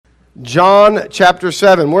John chapter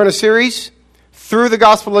 7. We're in a series through the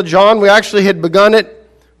Gospel of John. We actually had begun it,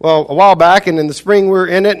 a while back, and in the spring we were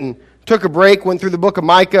in it and took a break, went through the book of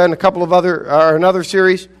Micah and another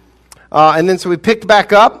series. So we picked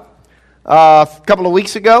back up a couple of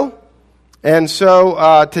weeks ago. And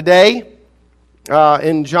so today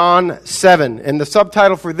in John 7. And the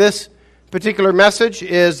subtitle for this particular message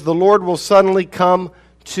is "The Lord Will Suddenly Come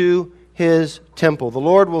to His Temple." The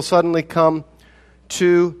Lord will suddenly come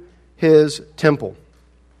to His temple.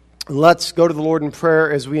 Let's go to the Lord in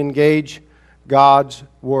prayer as we engage God's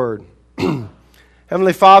Word.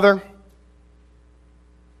 Heavenly Father,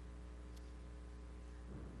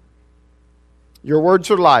 Your words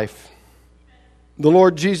are life. The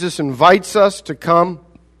Lord Jesus invites us to come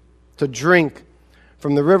to drink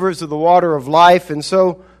from the rivers of the water of life. And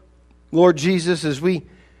so, Lord Jesus, as we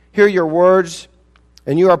hear Your words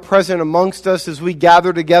and You are present amongst us as we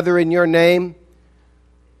gather together in Your name,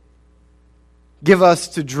 give us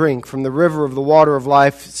to drink from the river of the water of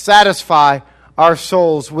life. Satisfy our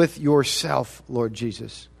souls with Yourself, Lord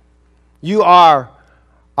Jesus. You are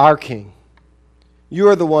our King. You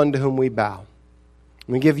are the one to whom we bow.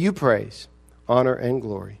 We give You praise, honor, and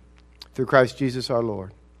glory through Christ Jesus our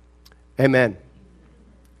Lord. Amen.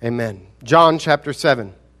 Amen. John chapter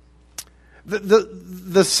 7.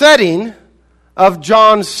 The setting of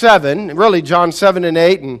John 7, really John 7 and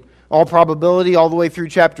 8, and all probability all the way through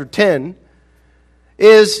chapter 10,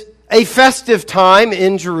 is a festive time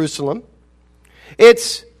in Jerusalem.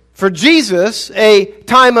 It's, for Jesus, a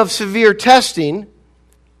time of severe testing.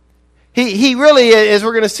 He really, as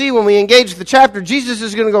we're going to see when we engage the chapter, Jesus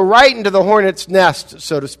is going to go right into the hornet's nest,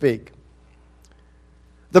 so to speak.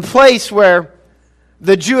 The place where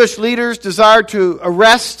the Jewish leaders desire to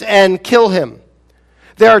arrest and kill Him.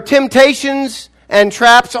 There are temptations and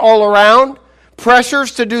traps all around,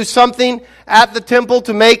 pressures to do something at the temple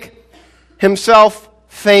to make Himself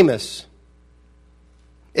famous.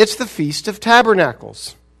 It's the Feast of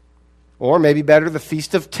Tabernacles, or maybe better, the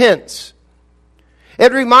Feast of Tents.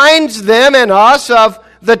 It reminds them and us of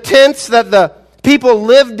the tents that the people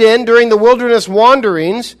lived in during the wilderness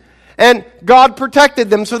wanderings, and God protected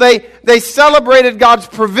them. So they celebrated God's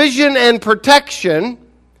provision and protection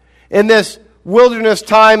in this wilderness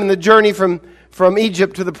time and the journey from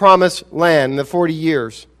Egypt to the Promised Land, the 40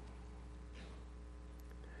 years.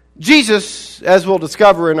 Jesus, as we'll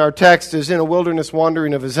discover in our text, is in a wilderness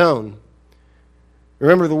wandering of His own.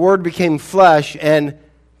 Remember, the Word became flesh and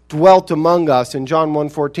dwelt among us in John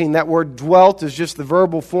 1:14. That word dwelt is just the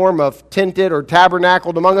verbal form of tented or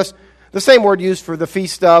tabernacled among us. The same word used for the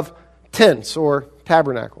Feast of Tents or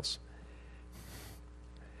Tabernacles.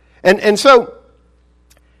 And so,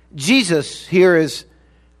 Jesus here is,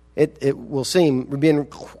 it will seem, being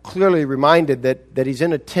clearly reminded that He's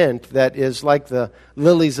in a tent that is like the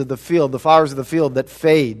lilies of the field, the flowers of the field that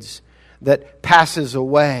fades, that passes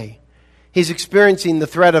away. He's experiencing the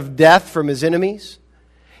threat of death from His enemies.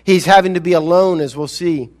 He's having to be alone, as we'll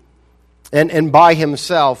see, and by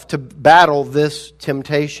Himself to battle this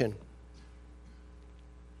temptation.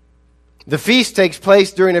 The feast takes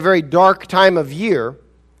place during a very dark time of year,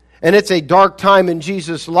 and it's a dark time in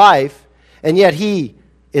Jesus' life, and yet He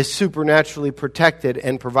is supernaturally protected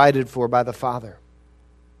and provided for by the Father.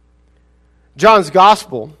 John's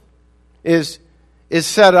gospel is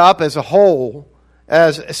set up as a whole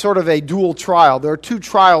as sort of a dual trial. There are two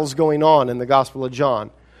trials going on in the Gospel of John.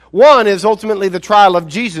 One is ultimately the trial of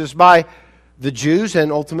Jesus by the Jews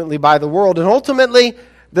and ultimately by the world. And ultimately,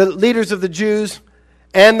 the leaders of the Jews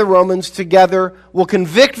and the Romans together will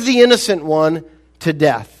convict the innocent one to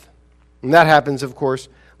death. And that happens, of course,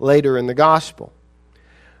 later in the Gospel.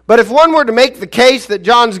 But if one were to make the case that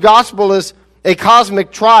John's Gospel is a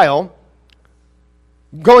cosmic trial,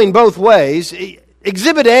 going both ways,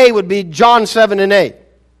 Exhibit A would be John 7 and 8.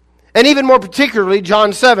 And even more particularly,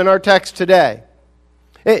 John 7, our text today.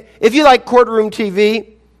 If you like courtroom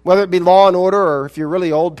TV, whether it be Law and Order, or if you're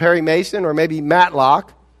really old, Perry Mason, or maybe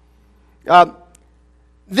Matlock,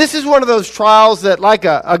 this is one of those trials that, like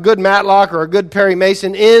a good Matlock or a good Perry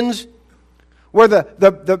Mason, ends where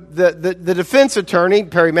the defense attorney,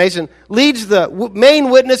 Perry Mason, leads the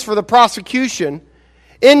main witness for the prosecution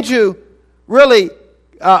into really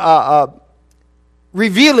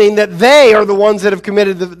revealing that they are the ones that have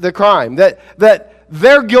committed the crime, that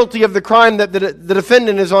they're guilty of the crime that the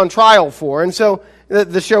defendant is on trial for. And so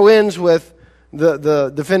the show ends with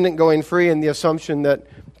the defendant going free and the assumption that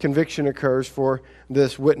conviction occurs for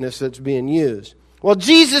this witness that's being used. Well,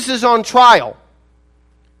 Jesus is on trial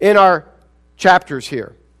in our chapters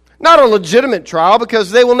here. Not a legitimate trial,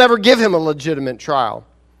 because they will never give Him a legitimate trial,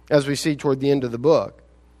 as we see toward the end of the book.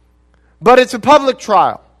 But it's a public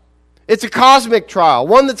trial. It's a cosmic trial,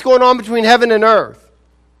 one that's going on between heaven and earth.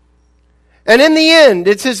 And in the end,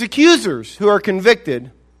 it's his accusers who are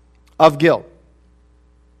convicted of guilt.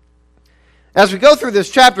 As we go through this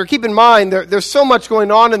chapter, keep in mind there's so much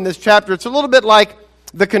going on in this chapter. It's a little bit like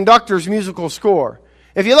the conductor's musical score.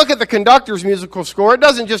 If you look at the conductor's musical score, it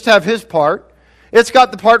doesn't just have his part. It's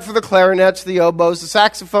got the part for the clarinets, the oboes, the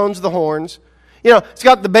saxophones, the horns. It's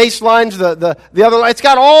got the bass lines, the other. It's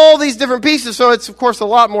got all these different pieces, so it's, of course, a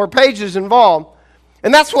lot more pages involved.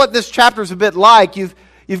 And that's what this chapter is a bit like. You've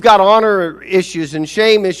got honor issues and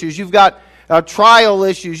shame issues. You've got trial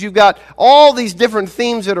issues. You've got all these different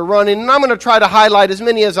themes that are running. And I'm going to try to highlight as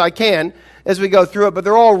many as I can as we go through it, but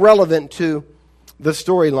they're all relevant to the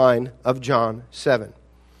storyline of John 7.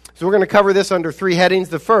 So we're going to cover this under three headings,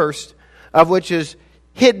 the first of which is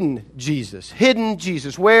hidden Jesus. Hidden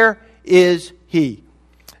Jesus. Where is he?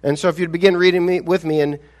 And so if you'd begin reading with me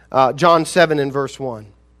in John 7 and verse 1.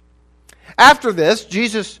 After this,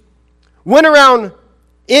 Jesus went around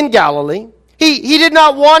in Galilee. He did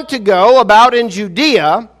not want to go about in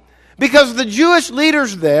Judea because the Jewish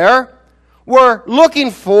leaders there were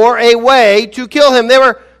looking for a way to kill him. They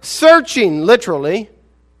were searching, literally,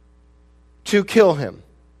 to kill him.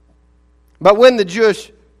 But when the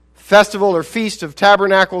Jewish festival or Feast of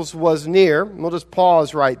Tabernacles was near, we'll just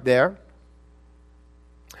pause right there.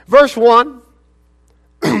 Verse 1,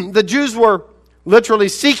 the Jews were literally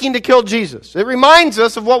seeking to kill Jesus. It reminds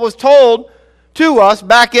us of what was told to us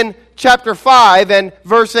back in chapter 5 and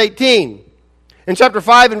verse 18. In chapter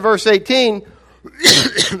 5 and verse 18,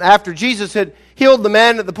 after Jesus had healed the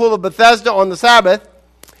man at the pool of Bethesda on the Sabbath,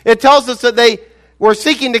 it tells us that they were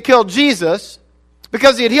seeking to kill Jesus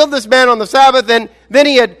because he had healed this man on the Sabbath, and then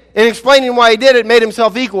he had, in explaining why he did it, made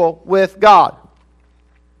himself equal with God.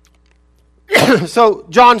 So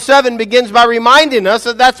John 7 begins by reminding us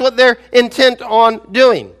that that's what they're intent on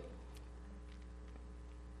doing.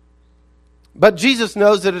 But Jesus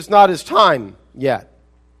knows that it's not his time yet.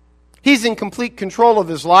 He's in complete control of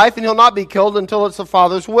his life, and he'll not be killed until it's the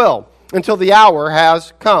Father's will, until the hour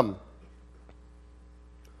has come.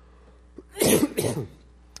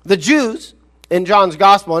 The Jews in John's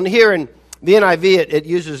Gospel, and here in the NIV it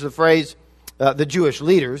uses the phrase the Jewish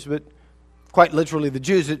leaders, but quite literally the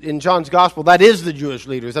Jews. In John's Gospel, that is the Jewish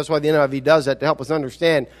leaders. That's why the NIV does that, to help us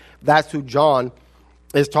understand that's who John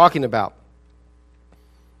is talking about.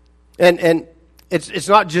 And it's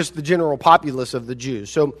not just the general populace of the Jews.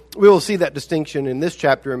 So we will see that distinction in this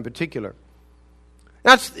chapter in particular.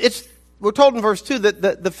 We're told in verse 2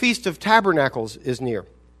 that the Feast of Tabernacles is near.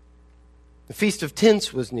 The Feast of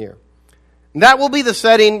Tents was near. And that will be the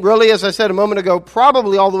setting, really, as I said a moment ago,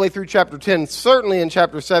 probably all the way through chapter 10, certainly in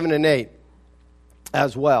chapter 7 and 8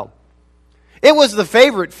 as well. It was the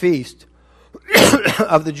favorite feast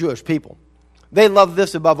of the Jewish people. They loved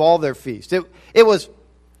this above all their feasts. It was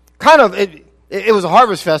it was a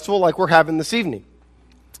harvest festival like we're having this evening,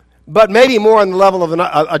 but maybe more on the level of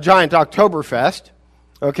a giant Oktoberfest,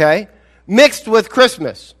 okay, mixed with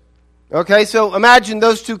Christmas. Okay, so imagine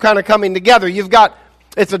those two kind of coming together.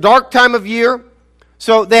 It's a dark time of year,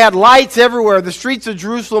 so they had lights everywhere. The streets of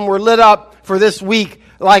Jerusalem were lit up for this week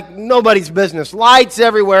like nobody's business. Lights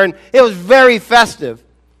everywhere, and it was very festive.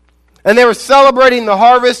 And they were celebrating the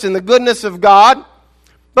harvest and the goodness of God,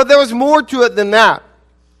 but there was more to it than that.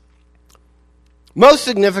 Most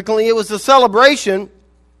significantly, it was the celebration,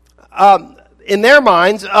 in their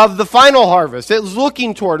minds, of the final harvest. It was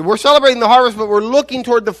looking toward. We're celebrating the harvest, but we're looking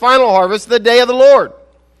toward the final harvest, the day of the Lord.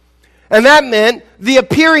 And that meant the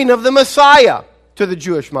appearing of the Messiah to the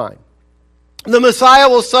Jewish mind. The Messiah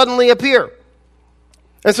will suddenly appear.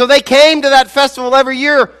 And so they came to that festival every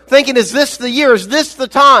year thinking, is this the year? Is this the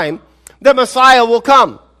time that Messiah will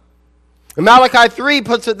come? And Malachi 3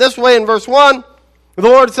 puts it this way in verse 1. The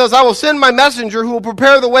Lord says, I will send my messenger who will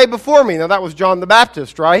prepare the way before me. Now that was John the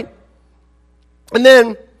Baptist, right? And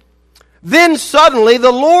then suddenly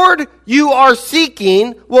the Lord you are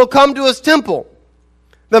seeking will come to his temple.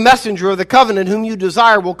 The messenger of the covenant whom you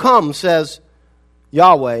desire will come, says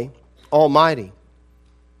Yahweh Almighty.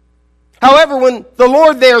 However, when the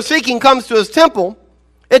Lord they are seeking comes to his temple,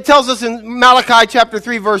 it tells us in Malachi chapter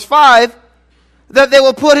 3 verse 5 that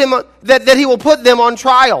he will put them on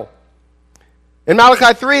trial. In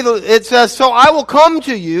Malachi 3 it says, so I will come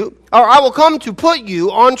to put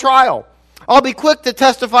you on trial. I'll be quick to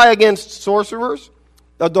testify against sorcerers,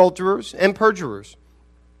 adulterers, and perjurers,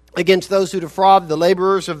 against those who defraud the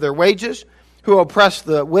laborers of their wages, who oppress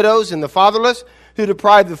the widows and the fatherless, who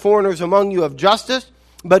deprive the foreigners among you of justice,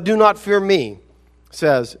 but do not fear me,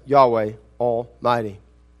 says Yahweh Almighty.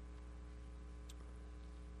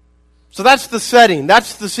 So that's the setting,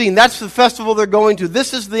 that's the scene, that's the festival they're going to.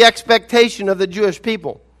 This is the expectation of the Jewish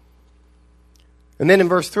people. And then in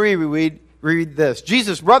verse 3 we read this.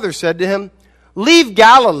 Jesus' brothers said to him, "Leave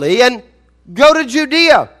Galilee and go to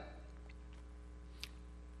Judea,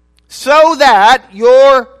 so that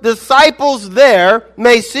your disciples there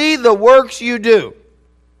may see the works you do."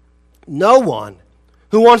 No one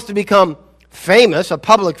who wants to become famous, a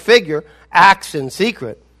public figure, acts in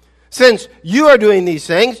secret. Since you are doing these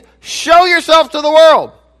things, show yourself to the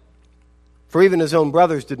world. For even his own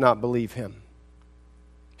brothers did not believe him.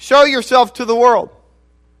 Show yourself to the world.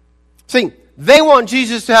 See, they want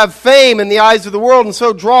Jesus to have fame in the eyes of the world and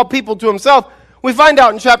so draw people to himself. We find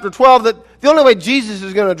out in chapter 12 that the only way Jesus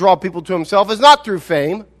is going to draw people to himself is not through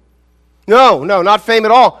fame. No, not fame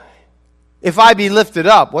at all. If I be lifted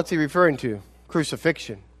up, what's he referring to?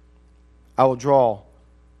 Crucifixion. I will draw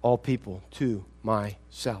all people to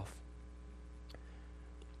myself.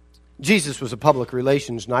 Jesus was a public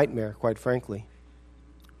relations nightmare, quite frankly.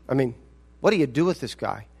 I mean, what do you do with this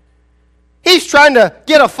guy? He's trying to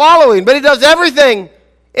get a following, but he does everything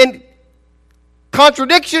in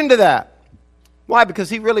contradiction to that. Why? Because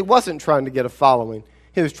he really wasn't trying to get a following.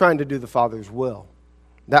 He was trying to do the Father's will.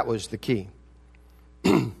 That was the key.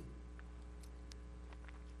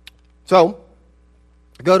 So,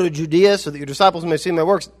 go to Judea so that your disciples may see my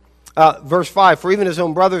works. Verse 5, for even his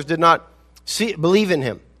own brothers did not believe in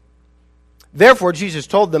him. Therefore, Jesus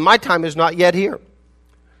told them, my time is not yet here.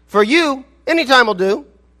 For you, any time will do.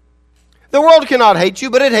 The world cannot hate you,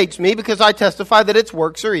 but it hates me because I testify that its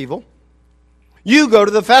works are evil. You go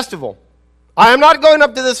to the festival. I am not going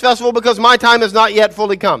up to this festival because my time has not yet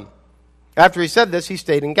fully come. After he said this, he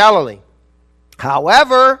stayed in Galilee.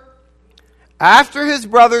 However, after his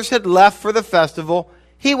brothers had left for the festival,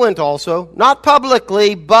 he went also, not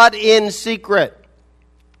publicly, but in secret.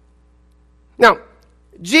 Now,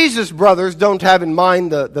 Jesus' brothers don't have in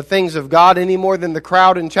mind the things of God any more than the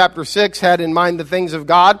crowd in chapter 6 had in mind the things of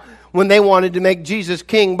God when they wanted to make Jesus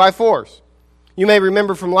king by force. You may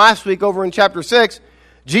remember from last week over in chapter 6,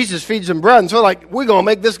 Jesus feeds them bread, and so like, we're going to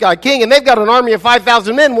make this guy king, and they've got an army of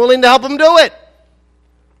 5,000 men willing to help him do it.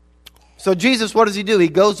 So Jesus, what does he do? He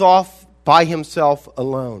goes off by himself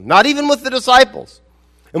alone, not even with the disciples.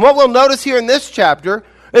 And what we'll notice here in this chapter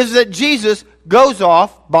is that Jesus goes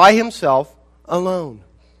off by himself alone.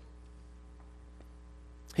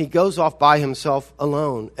 He goes off by himself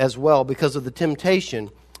alone as well because of the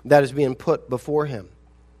temptation that is being put before him.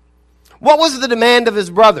 What was the demand of his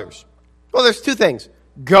brothers? Well, there's two things.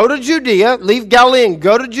 Go to Judea, leave Galilee and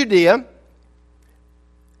go to Judea.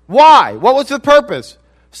 Why? What was the purpose?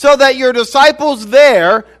 So that your disciples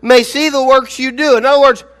there may see the works you do. In other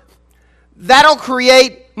words, that'll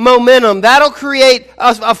create momentum. That'll create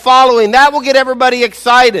a following. That will get everybody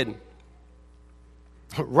excited.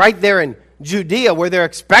 Right there in Judea, where they're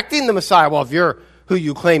expecting the Messiah. Well, if you're who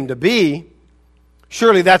you claim to be,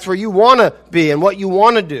 surely that's where you want to be and what you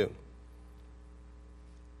want to do.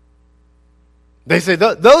 They say,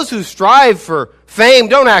 those who strive for fame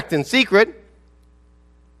don't act in secret.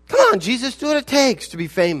 Come on, Jesus, do what it takes to be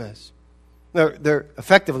famous. They're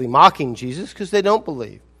effectively mocking Jesus because they don't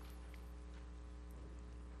believe.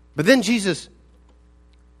 But then Jesus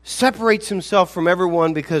separates himself from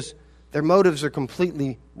everyone because their motives are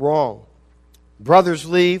completely wrong. Brothers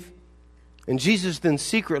leave, and Jesus then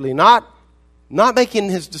secretly, not making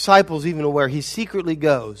his disciples even aware, he secretly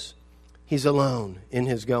goes. He's alone in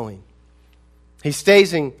his going. He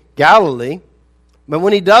stays in Galilee, but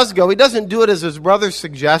when he does go, he doesn't do it as his brothers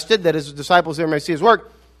suggested, that his disciples there may see his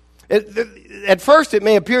work. At first, it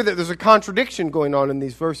may appear that there's a contradiction going on in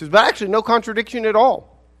these verses, but actually no contradiction at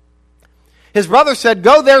all. His brother said,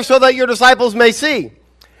 go there so that your disciples may see.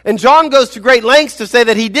 And John goes to great lengths to say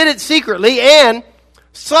that he did it secretly and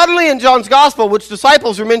subtly in John's gospel, which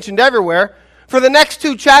disciples are mentioned everywhere. For the next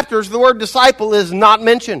 2 chapters, the word disciple is not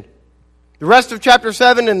mentioned. The rest of chapter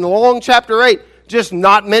 7 and the long chapter 8, just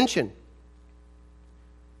not mentioned.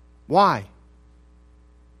 Why?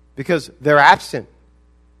 Because they're absent.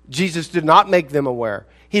 Jesus did not make them aware.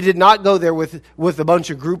 He did not go there with a bunch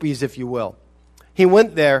of groupies, if you will. He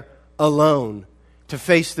went there alone to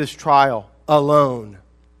face this trial alone.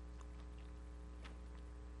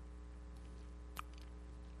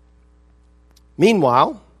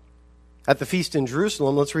 Meanwhile, at the feast in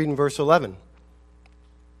Jerusalem, let's read in verse 11.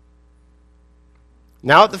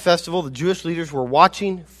 Now at the festival, the Jewish leaders were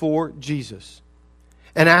watching for Jesus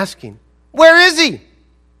and asking, where is he?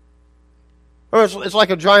 Or it's like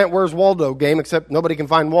a giant Where's Waldo game, except nobody can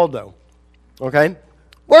find Waldo. Okay?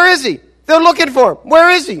 Where is he? They're looking for him. Where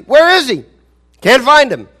is he? Where is he? Can't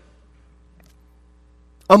find him.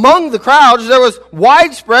 Among the crowds, there was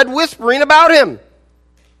widespread whispering about him.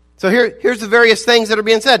 So here's the various things that are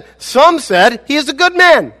being said. Some said, he is a good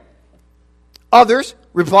man. Others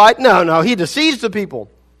replied, no, he deceives the people.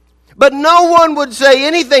 But no one would say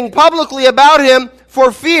anything publicly about him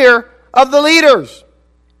for fear of the leaders,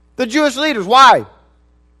 the Jewish leaders. Why?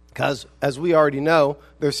 Because, as we already know,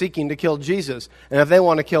 they're seeking to kill Jesus. And if they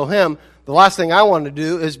want to kill him, the last thing I want to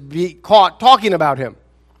do is be caught talking about him.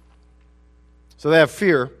 So they have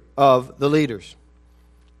fear of the leaders.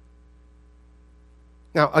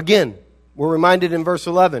 Now, again, we're reminded in verse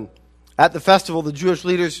 11, at the festival, the Jewish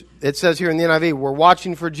leaders, it says here in the NIV, were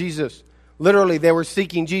watching for Jesus. Literally, they were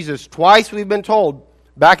seeking Jesus. Twice we've been told,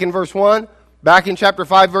 back in verse 1, back in chapter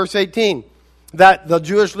 5, verse 18, that the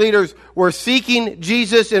Jewish leaders were seeking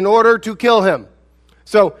Jesus in order to kill him.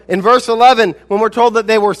 So in verse 11, when we're told that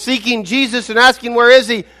they were seeking Jesus and asking, where is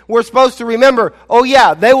he? We're supposed to remember, oh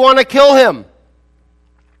yeah, they want to kill him.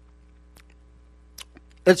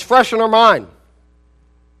 It's fresh in our mind.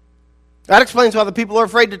 That explains why the people are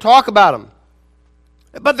afraid to talk about him.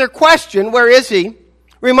 But their question, where is he,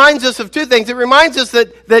 reminds us of two things. It reminds us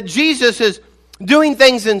that Jesus is doing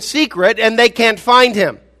things in secret and they can't find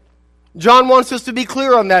him. John wants us to be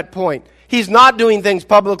clear on that point. He's not doing things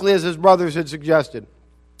publicly as his brothers had suggested.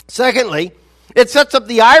 Secondly, it sets up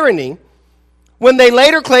the irony when they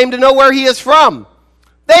later claim to know where he is from.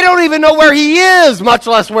 They don't even know where he is, much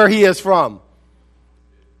less where he is from.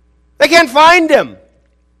 They can't find him.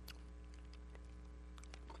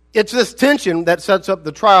 It's this tension that sets up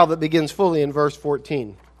the trial that begins fully in verse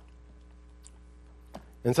 14.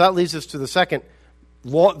 And so that leads us to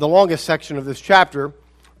the longest section of this chapter,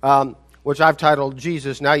 which I've titled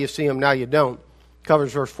Jesus, Now You See Him, Now You Don't.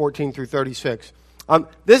 Covers verse 14 through 36.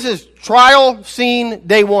 This is trial scene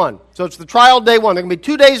day one. So it's the trial day one. There are going to be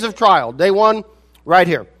 2 days of trial. Day one, right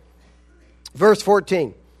here. Verse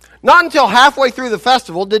 14. Not until halfway through the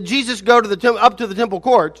festival did Jesus go up to the temple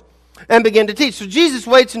courts and begin to teach. So Jesus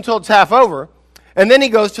waits until it's half over, and then he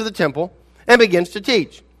goes to the temple and begins to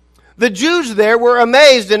teach. The Jews there were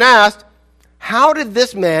amazed and asked, how did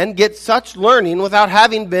this man get such learning without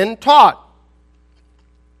having been taught?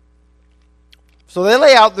 So they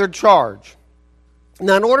lay out their charge.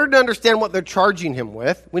 Now, in order to understand what they're charging him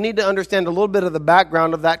with, we need to understand a little bit of the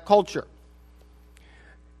background of that culture.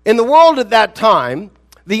 In the world at that time,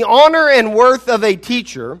 the honor and worth of a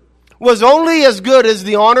teacher was only as good as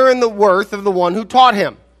the honor and the worth of the one who taught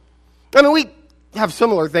him. I mean, we have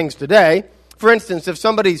similar things today. For instance, if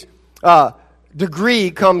somebody's degree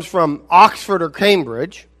comes from Oxford or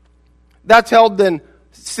Cambridge, that's held in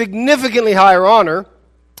significantly higher honor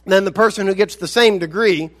than the person who gets the same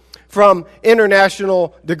degree from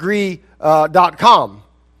internationaldegree.com.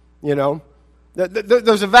 You know,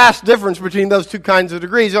 there's a vast difference between those two kinds of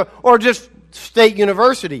degrees, or just state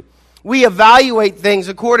university. We evaluate things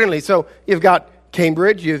accordingly. So you've got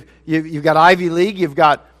Cambridge, you've got Ivy League, you've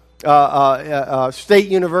got state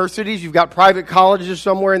universities, you've got private colleges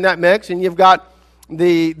somewhere in that mix, and you've got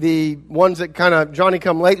the ones that kind of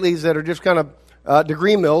Johnny-come-latelys that are just kind of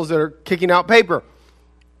degree mills that are kicking out paper.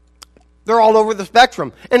 They're all over the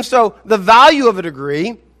spectrum. And so the value of a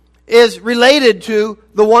degree is related to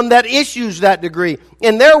the one that issues that degree.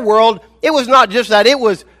 In their world, it was not just that, it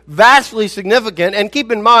was vastly significant. And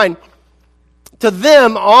keep in mind, to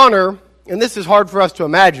them, honor, and this is hard for us to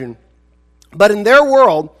imagine, but in their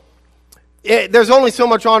world, there's only so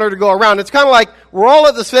much honor to go around. It's kind of like we're all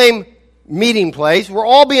at the same meeting place. We're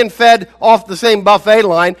all being fed off the same buffet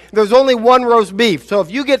line. There's only one roast beef. So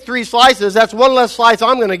if you get 3 slices, that's one less slice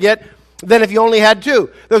I'm going to get than if you only had 2.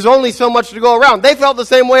 There's only so much to go around. They felt the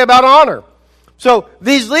same way about honor. So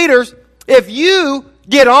these leaders, if you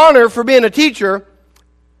get honor for being a teacher,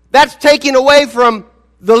 that's taking away from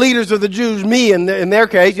the leaders of the Jews, me in their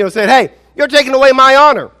case, saying, hey, you're taking away my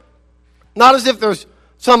honor. Not as if there's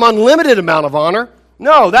some unlimited amount of honor.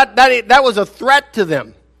 No, that was a threat to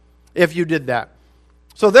them if you did that.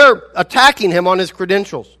 So they're attacking him on his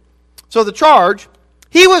credentials. So the charge,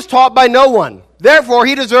 he was taught by no one. Therefore,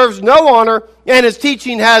 he deserves no honor, and his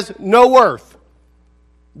teaching has no worth.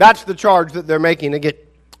 That's the charge that they're making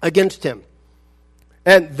against him.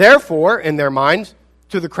 And therefore, in their minds,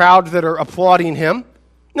 to the crowds that are applauding him,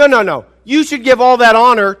 no. You should give all that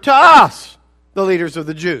honor to us, the leaders of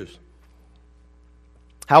the Jews.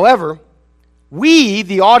 However, we,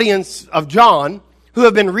 the audience of John, who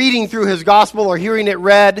have been reading through his gospel or hearing it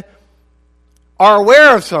read, are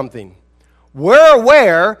aware of something. We're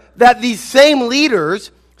aware that these same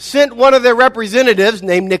leaders sent one of their representatives,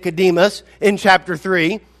 named Nicodemus, in chapter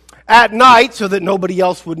 3, at night, so that nobody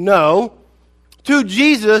else would know, to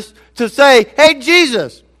Jesus to say, hey,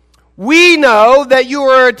 Jesus, we know that you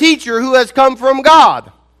are a teacher who has come from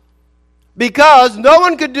God, because no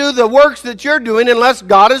one could do the works that you're doing unless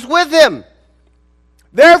God is with him.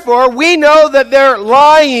 Therefore, we know that they're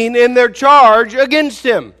lying in their charge against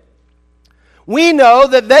him. We know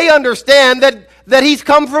that they understand that he's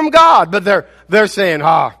come from God, but they're saying,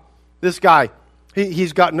 this guy,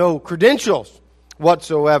 he's got no credentials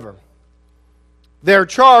whatsoever. Their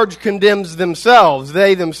charge condemns themselves,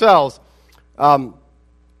 they themselves.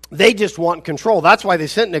 They just want control. That's why they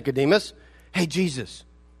sent Nicodemus. Hey, Jesus,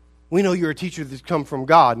 we know you're a teacher that's come from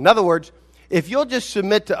God. In other words, if you'll just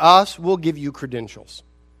submit to us, we'll give you credentials.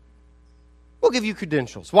 We'll give you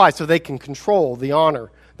credentials. Why? So they can control the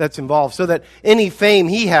honor that's involved, so that any fame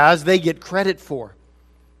he has, they get credit for.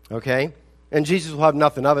 Okay? And Jesus will have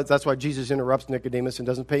nothing of it. That's why Jesus interrupts Nicodemus and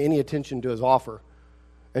doesn't pay any attention to his offer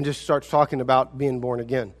and just starts talking about being born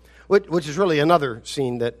again, which is really another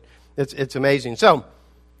scene that it's amazing. So,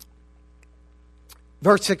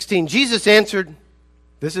 verse 16, Jesus answered,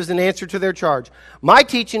 this is an answer to their charge, my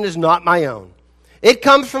teaching is not my own. It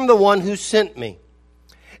comes from the one who sent me.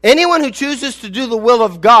 Anyone who chooses to do the will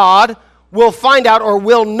of God will find out or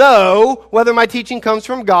will know whether my teaching comes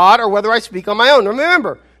from God or whether I speak on my own.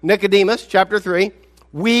 Remember, Nicodemus, chapter 3,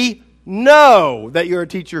 we know that you're a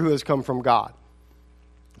teacher who has come from God.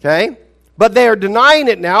 Okay? But they are denying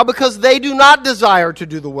it now because they do not desire to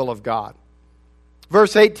do the will of God.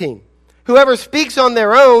 Verse 18, whoever speaks on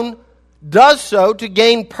their own does so to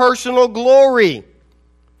gain personal glory.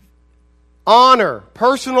 Honor,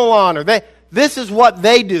 personal honor. This is what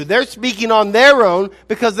they do. They're speaking on their own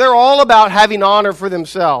because they're all about having honor for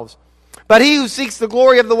themselves. But he who seeks the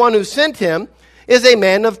glory of the one who sent him is a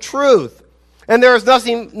man of truth. And there is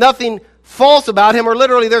nothing false about him, or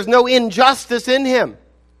literally there's no injustice in him.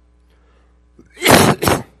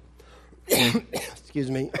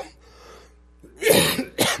 Excuse me.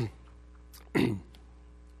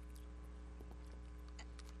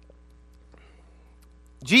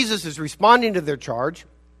 Jesus is responding to their charge,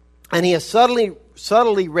 and he is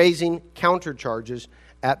subtly raising countercharges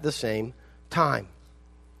at the same time.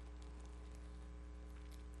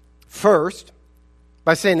 First,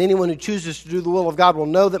 by saying anyone who chooses to do the will of God will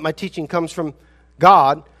know that my teaching comes from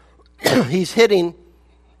God, he's hitting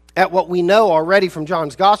at what we know already from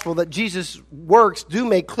John's gospel, that Jesus' works do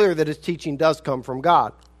make clear that his teaching does come from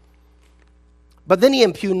God. But then he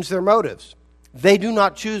impugns their motives. They do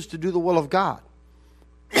not choose to do the will of God.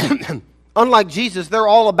 Unlike Jesus, they're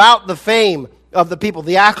all about the fame of the people,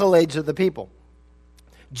 the accolades of the people.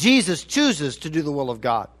 Jesus chooses to do the will of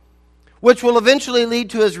God, which will eventually lead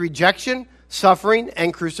to his rejection, suffering,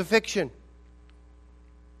 and crucifixion.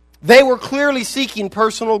 They were clearly seeking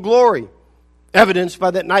personal glory, evidenced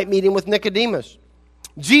by that night meeting with Nicodemus.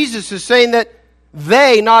 Jesus is saying that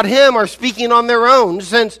they, not him, are speaking on their own,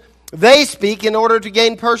 since they speak in order to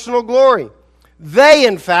gain personal glory. They,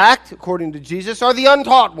 in fact, according to Jesus, are the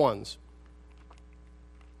untaught ones.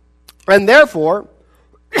 And therefore,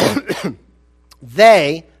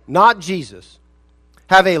 they, not Jesus,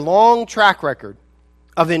 have a long track record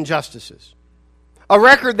of injustices. A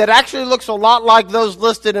record that actually looks a lot like those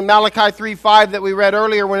listed in Malachi 3:5 that we read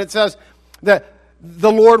earlier, when it says that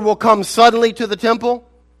the Lord will come suddenly to the temple.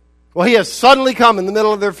 Well, he has suddenly come in the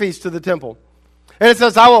middle of their feast to the temple. And it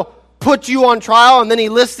says, I will put you on trial, and then he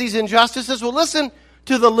lists these injustices. Well, listen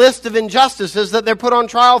to the list of injustices that they're put on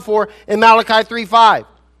trial for in Malachi 3:5.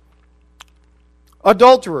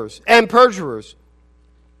 Adulterers and perjurers,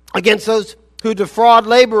 against those who defraud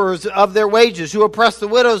laborers of their wages, who oppress the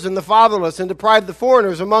widows and the fatherless, and deprive the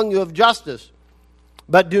foreigners among you of justice,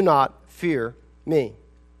 but do not fear me.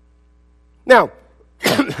 Now,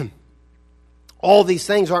 all these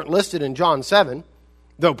things aren't listed in John 7,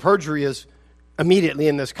 though perjury is immediately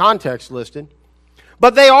in this context listed.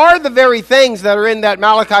 But they are the very things that are in that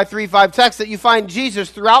Malachi 3:5 text that you find Jesus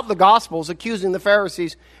throughout the Gospels accusing the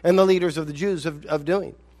Pharisees and the leaders of the Jews of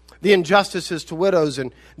doing. The injustices to widows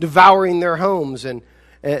and devouring their homes and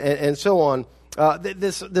so on.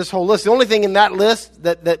 This whole list. The only thing in that list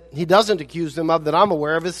that he doesn't accuse them of that I'm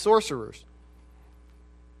aware of is sorcerers.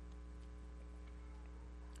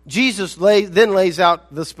 Jesus then lays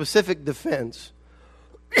out the specific defense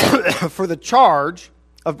for the charge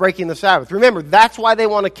of breaking the Sabbath. Remember, that's why they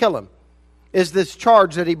want to kill him, is this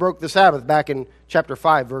charge that he broke the Sabbath back in chapter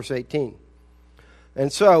 5, verse 18.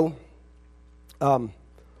 And so,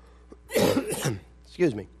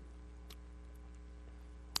 excuse me,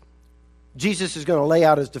 Jesus is going to lay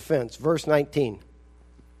out his defense. Verse 19.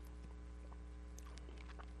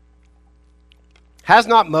 Has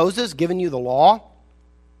not Moses given you the law?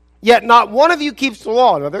 Yet not one of you keeps the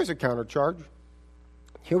law. Now there's a countercharge.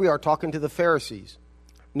 Here we are talking to the Pharisees.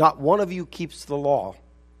 not one of you keeps the law.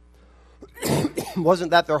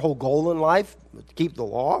 Wasn't that their whole goal in life? To keep the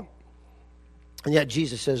law? And yet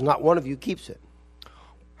Jesus says, not one of you keeps it.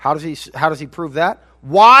 How does he prove that?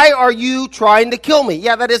 Why are you trying to kill me?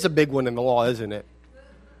 Yeah, that is a big one in the law, isn't it?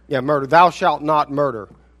 Yeah, murder. Thou shalt not murder.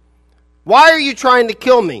 Why are you trying to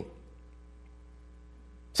kill me?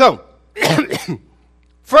 So,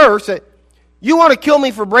 first, you want to kill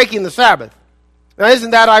me for breaking the Sabbath. Now,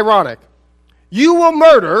 isn't that ironic? You will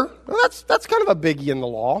murder. Well, that's kind of a biggie in the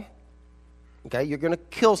law. Okay, you're going to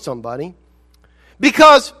kill somebody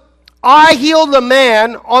because I healed a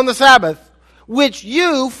man on the Sabbath, which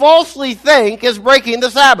you falsely think is breaking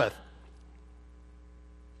the Sabbath.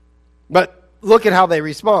 But look at how they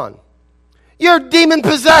respond. You're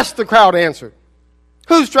demon-possessed, the crowd answered.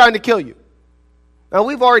 Who's trying to kill you? Now,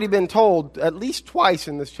 we've already been told at least twice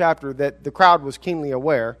in this chapter that the crowd was keenly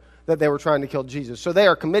aware that they were trying to kill Jesus. So they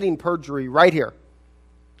are committing perjury right here.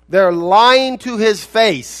 They're lying to his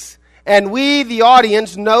face. And we, the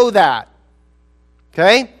audience, know that.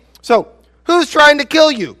 Okay? So, who's trying to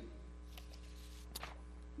kill you?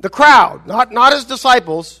 The crowd, not his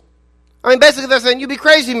disciples. I mean, basically they're saying, you be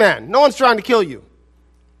crazy, man. No one's trying to kill you.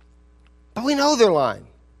 But we know they're lying.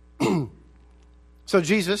 So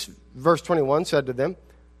Jesus, verse 21, said to them,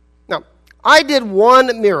 now, I did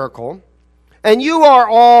one miracle, and you are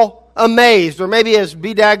all amazed. Or maybe as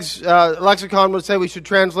BDAG's lexicon would say, we should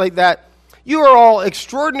translate that. You are all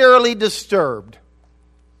extraordinarily disturbed.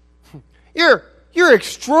 You're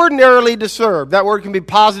extraordinarily disturbed. That word can be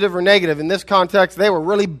positive or negative. In this context, they were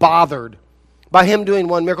really bothered by him doing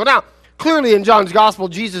one miracle. Now, clearly in John's gospel,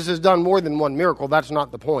 Jesus has done more than one miracle. That's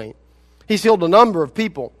not the point. He's healed a number of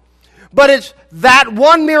people. But it's that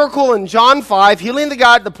one miracle in John 5, healing the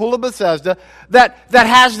guy at the pool of Bethesda, that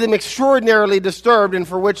has them extraordinarily disturbed and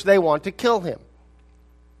for which they want to kill him.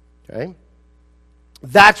 Okay?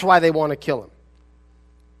 That's why they want to kill him.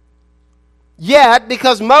 Yet,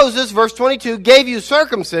 because Moses, verse 22, gave you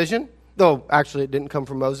circumcision, though actually it didn't come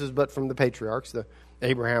from Moses, but from the patriarchs, the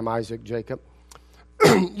Abraham, Isaac, Jacob,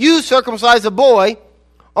 you circumcise a boy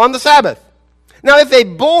on the Sabbath. Now, if a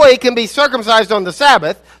boy can be circumcised on the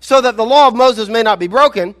Sabbath so that the law of Moses may not be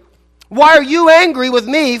broken, why are you angry with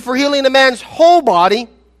me for healing a man's whole body,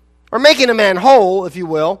 or making a man whole, if you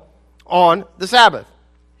will, on the Sabbath?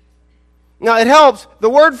 Now, it helps. The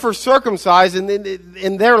word for circumcise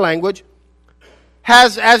in their language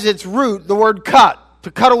has as its root the word cut, to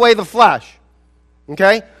cut away the flesh.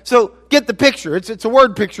 Okay? So, get the picture. It's a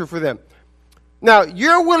word picture for them. Now,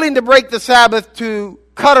 you're willing to break the Sabbath to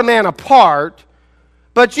cut a man apart,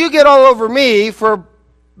 but you get all over me for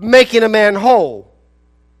making a man whole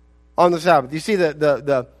on the Sabbath. You see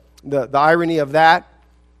the irony of that?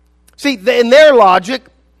 See, in their logic,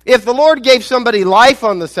 if the Lord gave somebody life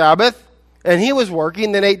on the Sabbath, and he was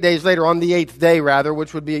working, then 8 days later, on the 8th day rather,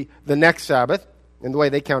 which would be the next Sabbath, in the way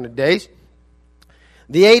they counted days,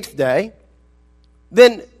 the 8th day,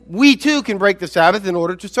 then we too can break the Sabbath in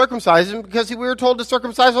order to circumcise him, because we were told to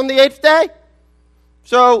circumcise on the 8th day.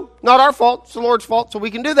 So, not our fault, it's the Lord's fault, so we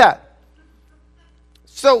can do that.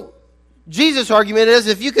 So, Jesus' argument is,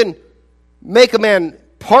 if you can make a man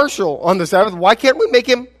partial on the Sabbath, why can't we make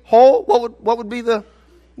him whole? What would be the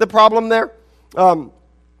problem there?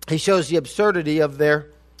 He shows the absurdity of their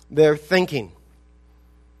thinking.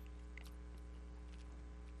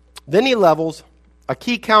 Then he levels a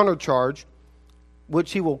key countercharge,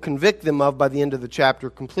 which he will convict them of by the end of the chapter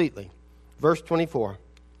completely. Verse 24.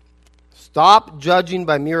 Stop judging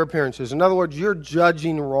by mere appearances. In other words, you're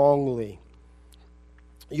judging wrongly.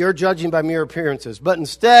 You're judging by mere appearances. But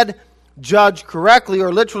instead, judge correctly,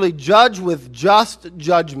 or literally judge with just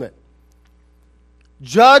judgment.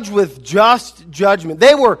 Judge with just judgment.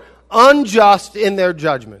 They were unjust in their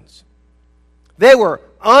judgments. They were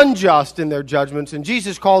unjust in their judgments, and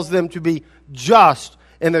Jesus calls them to be just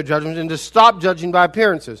in their judgments and to stop judging by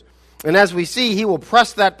appearances. And as we see, he will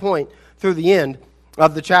press that point through the end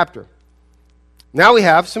of the chapter. Now we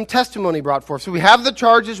have some testimony brought forth. So we have the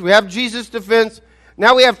charges, we have Jesus' defense,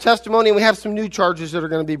 now we have testimony, and we have some new charges that are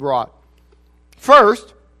going to be brought.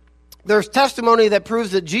 First, there's testimony that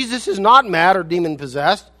proves that Jesus is not mad or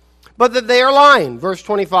demon-possessed, but that they are lying. Verse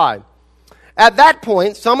 25. At that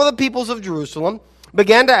point, some of the peoples of Jerusalem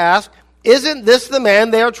began to ask, isn't this the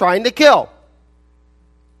man they are trying to kill?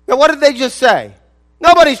 Now, what did they just say?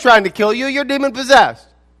 Nobody's trying to kill you, you're demon-possessed.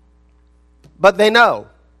 But they know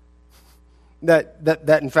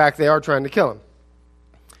that in fact they are trying to kill him.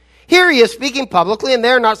 Here he is speaking publicly, and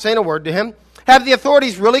they're not saying a word to him. Have the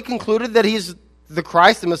authorities really concluded that he's the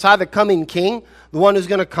Christ, the Messiah, the coming King, the one who's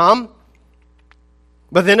going to come?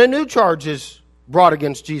 But then a new charge is brought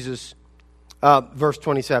against Jesus Verse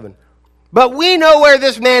 27. But we know where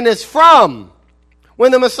this man is from.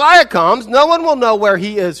 When the Messiah comes, no one will know where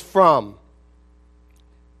he is from.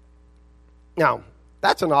 Now,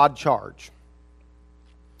 that's an odd charge.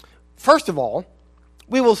 First of all,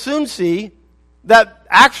 we will soon see that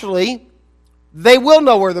actually they will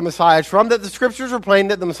know where the Messiah is from, that the Scriptures are plain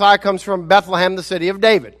that the Messiah comes from Bethlehem, the city of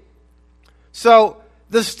David. So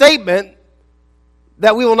the statement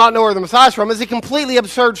that we will not know where the Messiah is from is a completely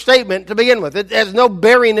absurd statement to begin with. It has no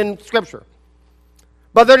bearing in Scripture.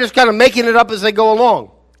 But they're just kind of making it up as they go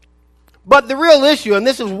along. But the real issue, and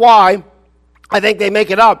this is why I think they make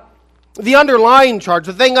it up, the underlying charge,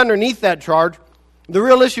 the thing underneath that charge, the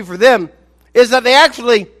real issue for them is that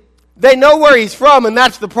they know where he's from, and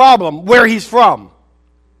that's the problem, where he's from.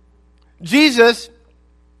 Jesus,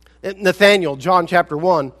 Nathanael, John chapter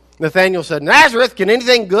 1, Nathanael said, Nazareth, can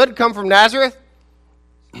anything good come from Nazareth?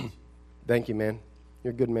 Thank you, man.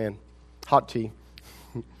 You're a good man. Hot tea.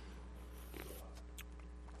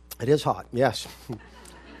 It is hot, yes.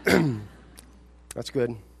 That's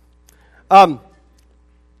good. And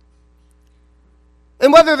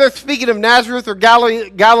whether they're speaking of Nazareth or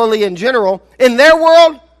Galilee in general, in their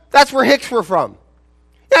world, that's where Hicks were from.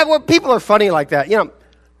 Yeah, well, people are funny like that. You know,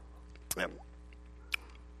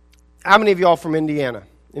 how many of y'all from Indiana?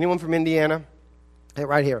 Anyone from Indiana? Hey,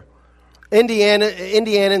 right here.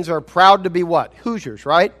 Indianans are proud to be what? Hoosiers,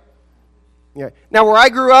 right? Yeah. Now, where I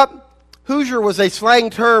grew up, Hoosier was a slang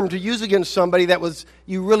term to use against somebody that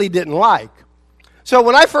you really didn't like. So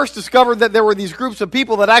when I first discovered that there were these groups of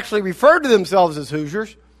people that actually referred to themselves as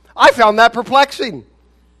Hoosiers, I found that perplexing.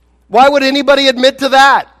 Why would anybody admit to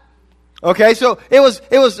that? Okay, so it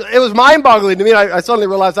was mind-boggling to me. I suddenly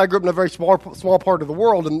realized I grew up in a very small part of the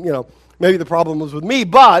world, and maybe the problem was with me.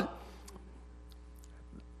 But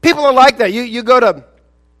people are like that. You go to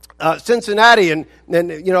Cincinnati, and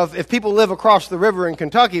if people live across the river in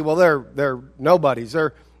Kentucky, well, they're nobodies.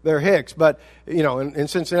 They're Hicks, but in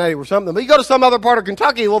Cincinnati we're something. But you go to some other part of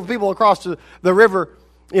Kentucky, well, the people across the river,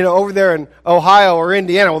 over there in Ohio or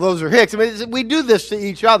Indiana, well, those are Hicks. I mean, we do this to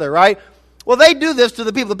each other, right? Well, they do this to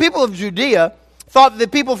the people. The people of Judea thought that the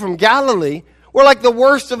people from Galilee were like the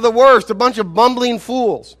worst of the worst, a bunch of bumbling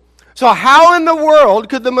fools. So how in the world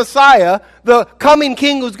could the Messiah, the coming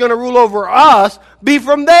king who's going to rule over us, be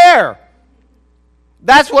from there?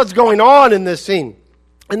 That's what's going on in this scene.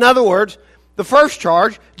 In other words, the first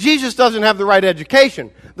charge, Jesus doesn't have the right education.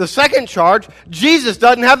 The second charge, Jesus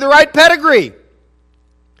doesn't have the right pedigree.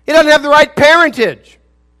 He doesn't have the right parentage.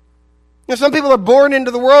 Some people are born into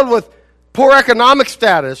the world with poor economic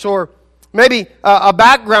status or maybe a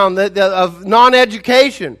background of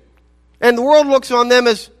non-education. And the world looks on them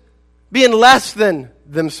as being less than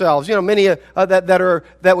themselves. Many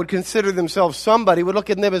that would consider themselves somebody would look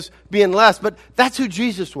at them as being less. But that's who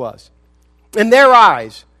Jesus was. In their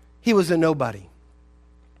eyes, he was a nobody.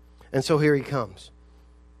 And so here he comes.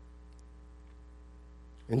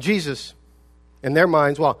 And Jesus, in their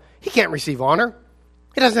minds, well, he can't receive honor.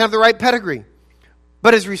 He doesn't have the right pedigree.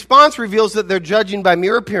 But his response reveals that they're judging by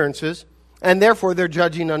mere appearances, and therefore they're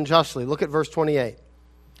judging unjustly. Look at verse 28.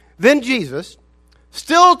 Then Jesus,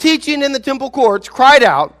 still teaching in the temple courts, cried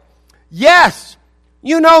out, "Yes,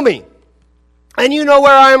 you know me, and you know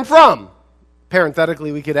where I am from."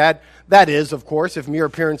 Parenthetically, we could add, that is, of course, if mere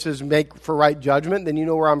appearances make for right judgment, then you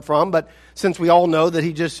know where I'm from. But since we all know that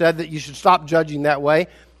he just said that you should stop judging that way,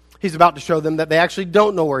 he's about to show them that they actually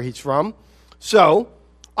don't know where he's from. So,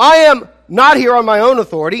 I am not here on my own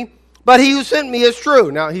authority, but he who sent me is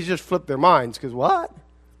true. Now, he's just flipped their minds, because what?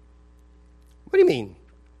 What do you mean?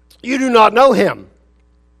 You do not know him.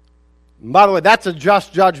 And by the way, that's a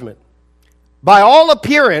just judgment. By all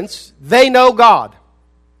appearance, they know God.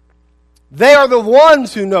 They are the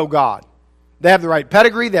ones who know God. They have the right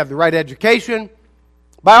pedigree, they have the right education.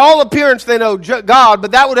 By all appearance, they know God,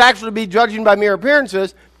 but that would actually be judging by mere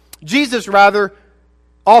appearances. Jesus, rather,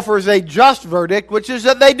 offers a just verdict, which is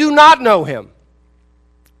that they do not know him.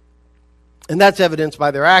 And that's evidenced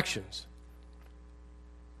by their actions.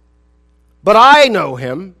 But I know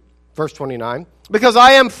him, verse 29, because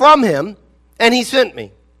I am from him, and he sent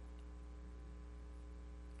me.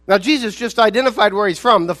 Now, Jesus just identified where he's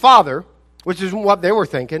from, the Father, which is what they were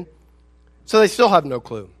thinking, so they still have no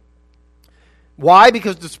clue. Why?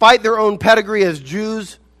 Because despite their own pedigree as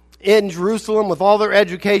Jews in Jerusalem, with all their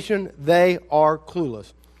education, they are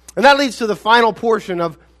clueless. And that leads to the final portion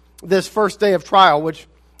of this first day of trial, which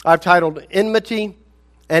I've titled Enmity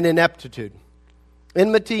and Ineptitude.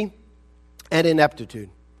 Enmity and Ineptitude.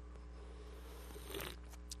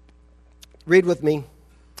 Read with me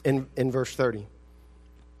in verse 30.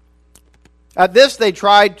 At this they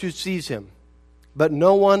tried to seize him, but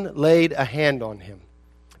no one laid a hand on him,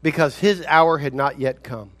 because his hour had not yet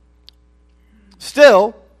come.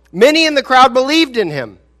 Still, many in the crowd believed in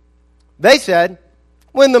him. They said,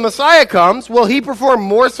 when the Messiah comes, will he perform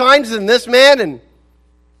more signs than this man? And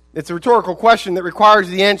it's a rhetorical question that requires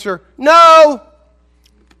the answer, no,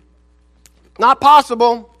 not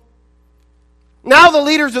possible. Now the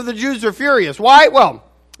leaders of the Jews are furious. Why? Well,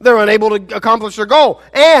 they're unable to accomplish their goal.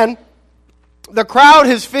 And the crowd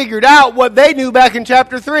has figured out what they knew back in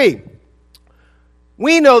chapter 3.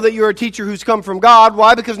 We know that you're a teacher who's come from God.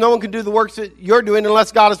 Why? Because no one can do the works that you're doing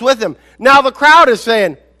unless God is with him. Now the crowd is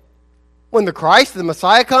saying, when the Christ, the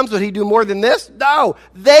Messiah comes, would he do more than this? No.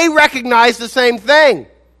 They recognize the same thing.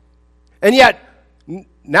 And yet,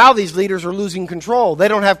 now these leaders are losing control. They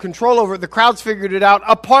don't have control over it. The crowd's figured it out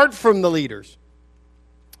apart from the leaders.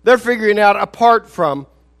 They're figuring it out apart from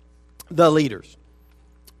the leaders.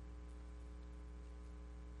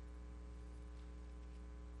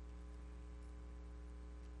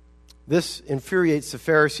 This infuriates the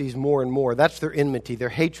Pharisees more and more. That's their enmity, their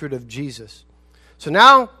hatred of Jesus. So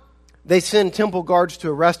now they send temple guards to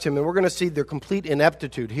arrest him, and we're going to see their complete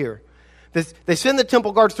ineptitude here. They send the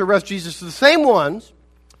temple guards to arrest Jesus, the same ones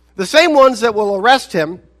that will arrest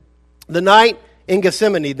him the night in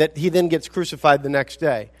Gethsemane that he then gets crucified the next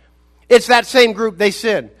day. It's that same group they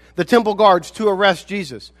send, the temple guards, to arrest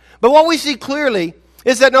Jesus. But what we see clearly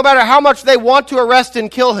is that no matter how much they want to arrest and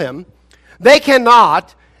kill him, they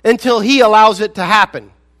cannot until he allows it to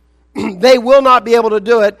happen. They will not be able to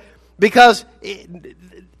do it because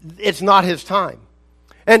it's not his time.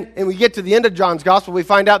 And we get to the end of John's gospel, we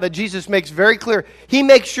find out that Jesus makes very clear, he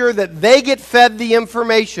makes sure that they get fed the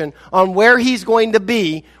information on where he's going to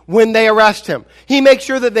be when they arrest him. He makes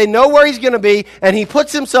sure that they know where he's going to be, and he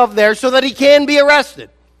puts himself there so that he can be arrested.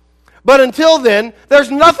 But until then,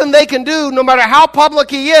 there's nothing they can do, no matter how public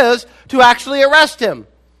he is, to actually arrest him,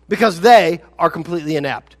 because they are completely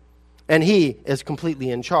inept, and he is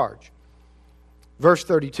completely in charge. Verse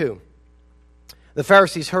 32. The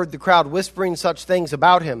Pharisees heard the crowd whispering such things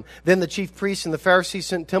about him. Then the chief priests and the Pharisees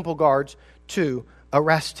sent temple guards to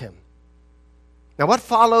arrest him. Now what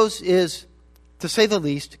follows is, to say the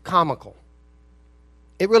least, comical.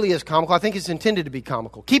 It really is comical. I think it's intended to be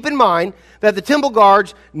comical. Keep in mind that the temple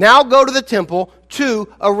guards now go to the temple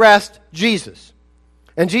to arrest Jesus.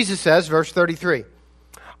 And Jesus says, verse 33,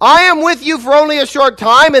 I am with you for only a short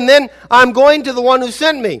time, and then I'm going to the one who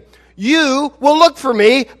sent me. You will look for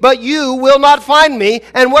me, but you will not find me,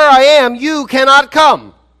 and where I am, you cannot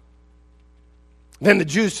come. Then the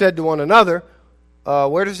Jews said to one another,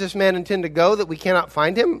 where does this man intend to go that we cannot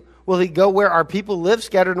find him? Will he go where our people live,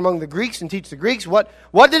 scattered among the Greeks, and teach the Greeks? What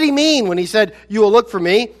did he mean when he said, you will look for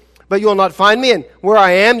me, but you will not find me, and where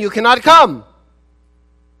I am, you cannot come?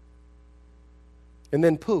 And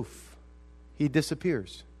then poof, he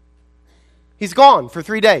disappears. He's gone for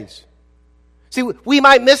 3 days. See, we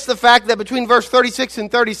might miss the fact that between verse 36 and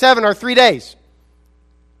 37 are 3 days.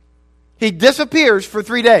 He disappears for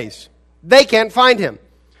 3 days. They can't find him.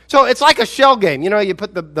 So it's like a shell game. You know, you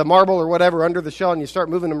put the marble or whatever under the shell and you start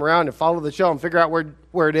moving them around and follow the shell and figure out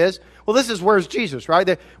where it is. Well, this is where's Jesus,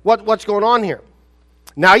 right? What's going on here?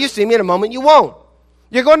 Now you see me, in a moment you won't.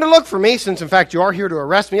 You're going to look for me, since in fact you are here to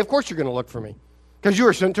arrest me. Of course you're going to look for me, because you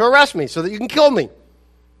were sent to arrest me so that you can kill me.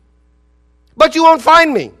 But you won't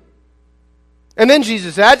find me. And then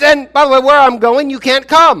Jesus adds, and by the way, where I'm going, you can't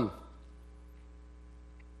come.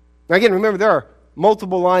 Now again, remember, there are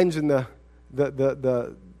multiple lines in the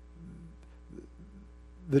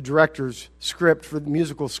director's script for the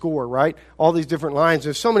musical score, right? All these different lines.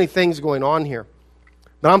 There's so many things going on here.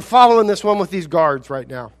 But I'm following this one with these guards right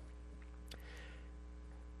now.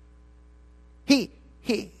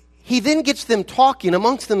 He then gets them talking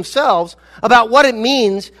amongst themselves about what he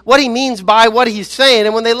means by what he's saying.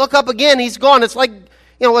 And when they look up again, he's gone. It's like,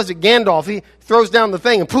 was it Gandalf? He throws down the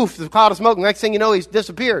thing and poof, the cloud of smoke. And next thing you know, he's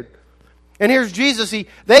disappeared. And here's Jesus.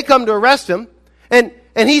 They come to arrest him. And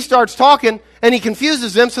he starts talking and he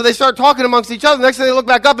confuses them. So they start talking amongst each other. Next thing they look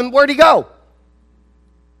back up and where'd he go?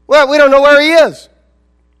 Well, we don't know where he is.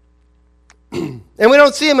 And we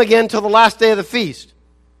don't see him again until the last day of the feast.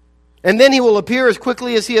 And then he will appear as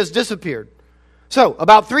quickly as he has disappeared. So,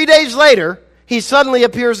 about 3 days later, he suddenly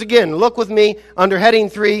appears again. Look with me under heading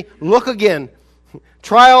 3. Look again.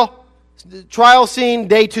 Trial scene,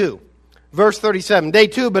 day 2. Verse 37. Day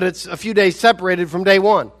 2, but it's a few days separated from day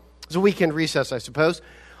 1. It's a weekend recess, I suppose.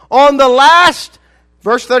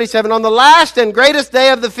 Verse 37, on the last and greatest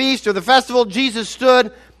day of the feast or the festival, Jesus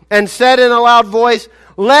stood and said in a loud voice,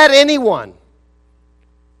 let anyone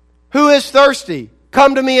who is thirsty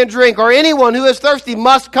come to me and drink, or anyone who is thirsty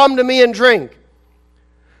must come to me and drink.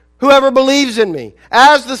 Whoever believes in me,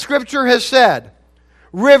 as the Scripture has said,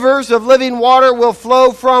 rivers of living water will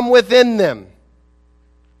flow from within them.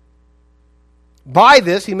 By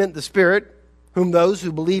this he meant the Spirit, whom those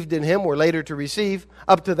who believed in him were later to receive.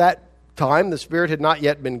 Up to that time, the Spirit had not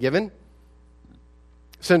yet been given,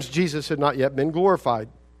 since Jesus had not yet been glorified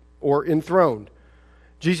or enthroned.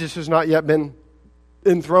 Jesus has not yet been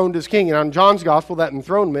enthroned as king. And on John's gospel, that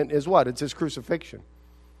enthronement is what? It's his crucifixion.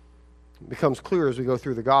 It becomes clear as we go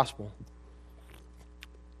through the gospel.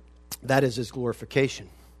 That is his glorification.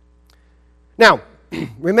 Now,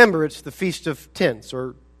 remember, it's the Feast of Tents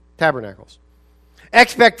or Tabernacles.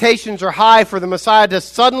 Expectations are high for the Messiah to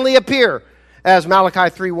suddenly appear, as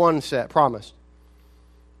Malachi 3:1 promised.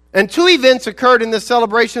 And two events occurred in this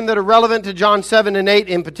celebration that are relevant to John 7 and 8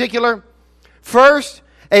 in particular. First,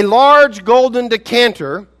 a large golden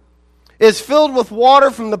decanter is filled with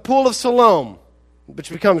water from the pool of Siloam, which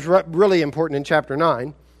becomes really important in chapter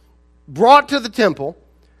 9, brought to the temple,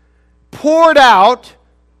 poured out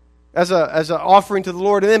as an offering to the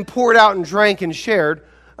Lord, and then poured out and drank and shared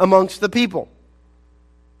amongst the people.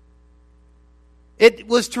 It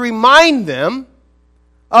was to remind them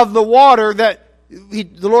of the water that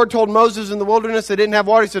the Lord told Moses in the wilderness. They didn't have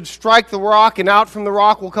water. He said, strike the rock, and out from the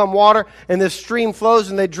rock will come water, and this stream flows,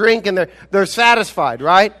 and they drink, and they're satisfied,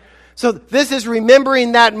 right? So this is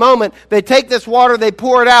remembering that moment. They take this water, they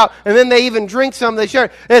pour it out, and then they even drink some, they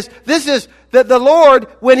share it. This is that the Lord,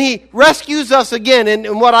 when He rescues us again,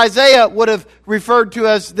 in what Isaiah would have referred to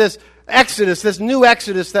as this Exodus, this new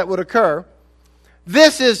Exodus that would occur.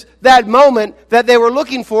 This is that moment that they were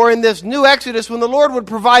looking for in this new Exodus when the Lord would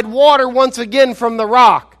provide water once again from the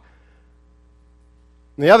rock.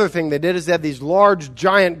 And the other thing they did is they had these large,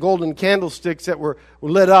 giant golden candlesticks that were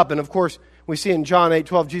lit up. And of course, we see in John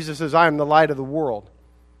 8:12, Jesus says, I am the light of the world.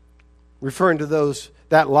 Referring to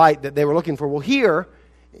that light that they were looking for. Well, here,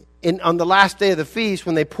 on the last day of the feast,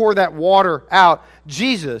 when they pour that water out,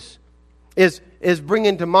 Jesus is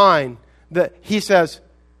bringing to mind that He says,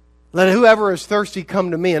 let whoever is thirsty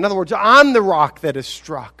come to me. In other words, I'm the rock that is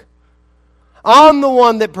struck. I'm the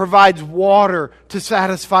one that provides water to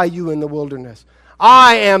satisfy you in the wilderness.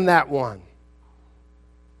 I am that one.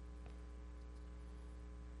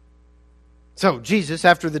 So Jesus,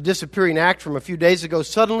 after the disappearing act from a few days ago,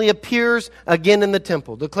 suddenly appears again in the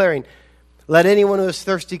temple, declaring, let anyone who is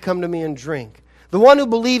thirsty come to me and drink. The one who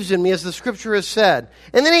believes in me, as the Scripture has said.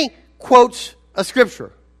 And then he quotes a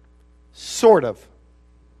Scripture. Sort of.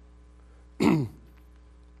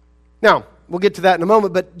 Now, we'll get to that in a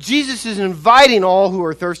moment, but Jesus is inviting all who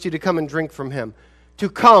are thirsty to come and drink from Him, to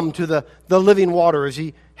come to the living water, as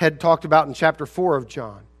He had talked about in chapter 4 of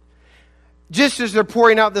John. Just as they're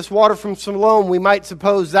pouring out this water from Siloam, we might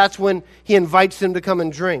suppose that's when He invites them to come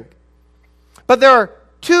and drink. But there are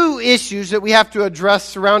two issues that we have to address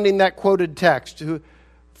surrounding that quoted text.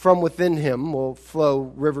 From within Him will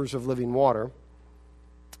flow rivers of living water.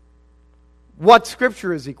 What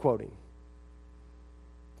Scripture is He quoting?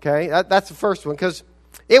 Okay, that's the first one, because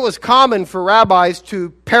it was common for rabbis to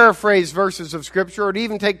paraphrase verses of Scripture or to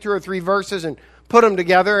even take 2 or 3 verses and put them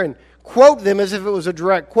together and quote them as if it was a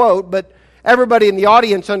direct quote, but everybody in the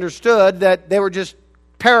audience understood that they were just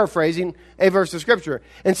paraphrasing a verse of Scripture.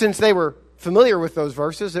 And since they were familiar with those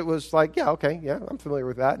verses, it was like, yeah, I'm familiar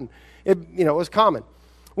with that. And it was common.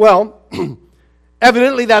 Well,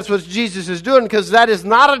 evidently that's what Jesus is doing, because that is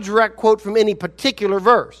not a direct quote from any particular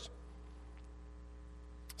verse.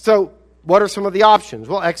 So, what are some of the options?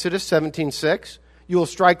 Well, Exodus 17:6, you will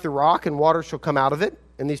strike the rock and water shall come out of it,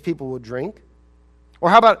 and these people will drink. Or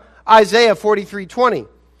how about Isaiah 43:20,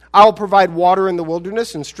 I will provide water in the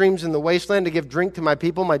wilderness and streams in the wasteland to give drink to my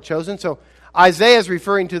people, my chosen. So, Isaiah is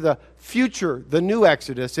referring to the future, the new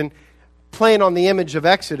Exodus, and playing on the image of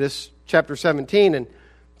Exodus chapter 17 and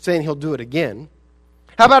saying He'll do it again.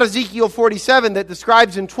 How about Ezekiel 47 that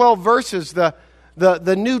describes in 12 verses the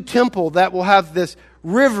new temple that will have this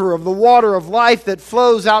river of the water of life that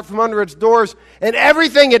flows out from under its doors, and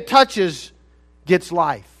everything it touches gets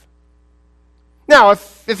life. Now,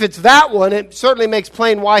 if it's that one, it certainly makes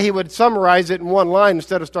plain why He would summarize it in one line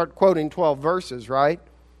instead of start quoting 12 verses, right?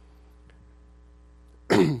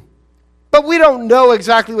 But we don't know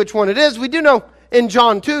exactly which one it is. We do know in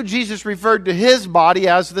John 2, Jesus referred to His body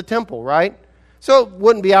as the temple, right? So it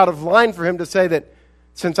wouldn't be out of line for Him to say that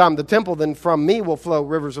since I'm the temple, then from me will flow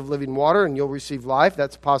rivers of living water and you'll receive life.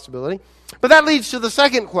 That's a possibility. But that leads to the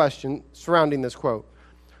second question surrounding this quote.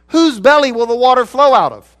 Whose belly will the water flow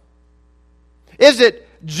out of? Is it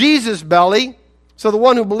Jesus' belly, so the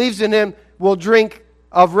one who believes in Him will drink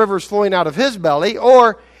of rivers flowing out of his belly?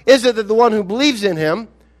 Or is it that the one who believes in Him,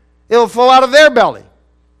 it will flow out of their belly?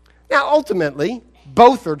 Now, ultimately,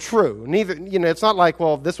 both are true. Neither, it's not like,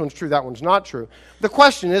 well, this one's true, that one's not true. The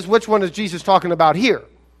question is, which one is Jesus talking about here?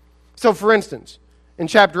 So, for instance, in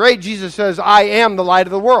chapter 8, Jesus says, I am the light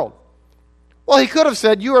of the world. Well, he could have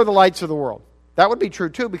said, you are the lights of the world. That would be true,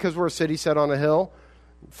 too, because we're a city set on a hill.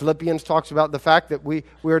 Philippians talks about the fact that we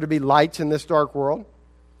are to be lights in this dark world.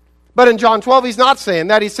 But in John 12, he's not saying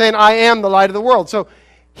that. He's saying, I am the light of the world. So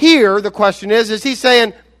here, the question is he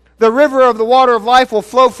saying, the river of the water of life will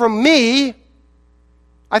flow from me?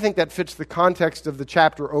 I think that fits the context of the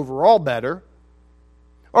chapter overall better.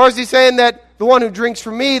 Or is he saying that the one who drinks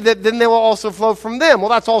from me, that then they will also flow from them? Well,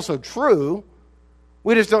 that's also true.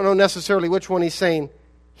 We just don't know necessarily which one he's saying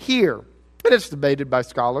here. And it's debated by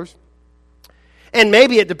scholars. And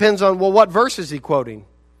maybe it depends on, well, what verse is he quoting?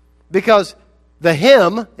 Because the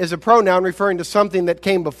him is a pronoun referring to something that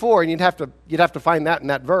came before, and you'd have to find that in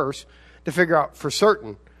that verse to figure out for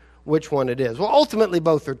certain which one it is. Well, ultimately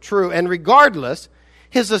both are true, and regardless,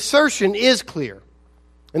 his assertion is clear.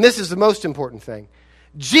 And this is the most important thing.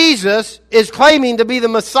 Jesus is claiming to be the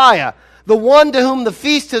Messiah, the one to whom the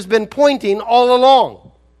feast has been pointing all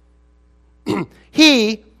along.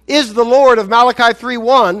 He is the Lord of Malachi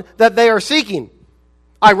 3:1 that they are seeking.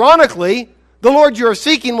 Ironically, the Lord you are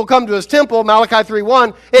seeking will come to his temple, Malachi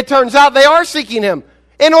 3:1. It turns out they are seeking him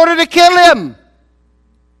in order to kill him.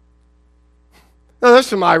 Now, there's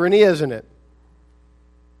some irony, isn't it?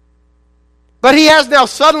 But he has now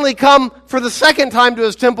suddenly come for the second time to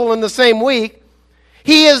his temple in the same week.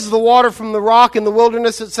 He is the water from the rock in the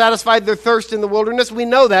wilderness that satisfied their thirst in the wilderness. We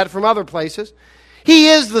know that from other places. He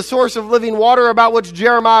is the source of living water about which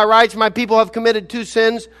Jeremiah writes, my people have committed two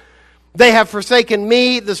sins. They have forsaken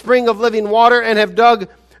me, the spring of living water, and have dug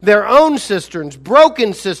their own cisterns,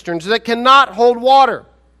 broken cisterns that cannot hold water.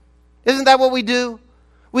 Isn't that what we do?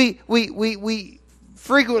 We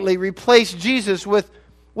frequently replace Jesus with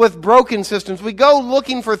broken cisterns. We go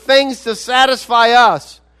looking for things to satisfy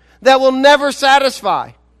us that will never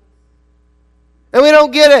satisfy. And we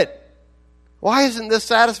don't get it. Why isn't this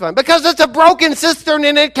satisfying? Because it's a broken cistern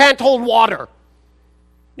and it can't hold water.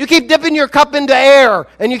 You keep dipping your cup into air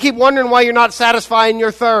and you keep wondering why you're not satisfying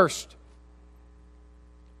your thirst.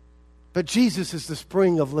 But Jesus is the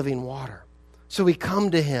spring of living water. So we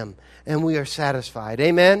come to him and we are satisfied.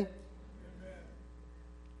 Amen?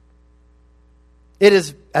 It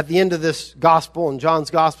is at the end of this gospel, in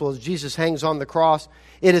John's gospel, as Jesus hangs on the cross,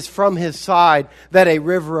 it is from his side that a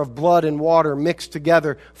river of blood and water mixed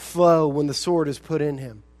together flow when the sword is put in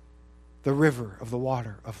him. The river of the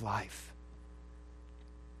water of life.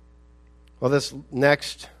 Well, this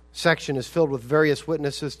next section is filled with various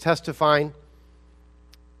witnesses testifying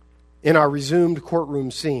in our resumed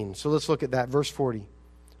courtroom scene. So let's look at that, verse 40.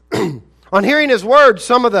 On hearing his words,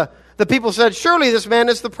 some of the people said, surely this man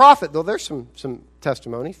is the prophet. Though there's some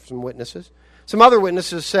testimony, some witnesses. Some other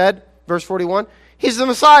witnesses said, verse 41, he's the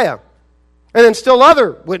Messiah. And then still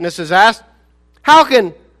other witnesses asked, how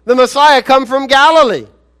can the Messiah come from Galilee?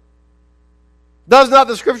 Does not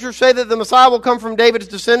the Scripture say that the Messiah will come from David's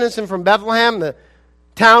descendants and from Bethlehem, the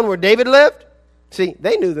town where David lived? See,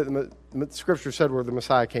 they knew that the Scripture said where the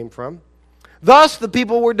Messiah came from. Thus the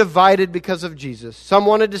people were divided because of Jesus. Some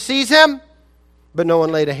wanted to seize him, but no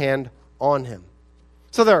one laid a hand on him.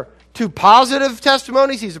 So there are two positive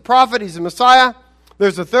testimonies. He's a prophet, he's a Messiah.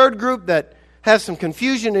 There's a third group that has some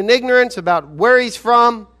confusion and ignorance about where he's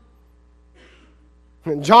from.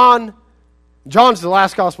 And John's the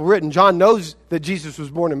last gospel written. John knows that Jesus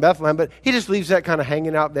was born in Bethlehem, but he just leaves that kind of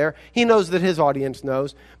hanging out there. He knows that his audience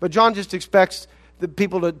knows, but John just expects the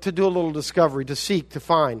people to do a little discovery, to seek, to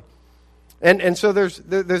find. And so there's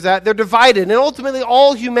that. They're divided, and ultimately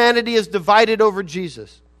all humanity is divided over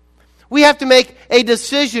Jesus. We have to make a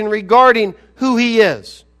decision regarding who he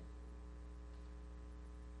is.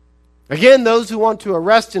 Again, those who want to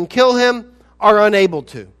arrest and kill him are unable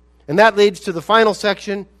to. And that leads to the final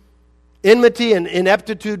section, enmity and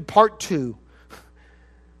ineptitude, part 2.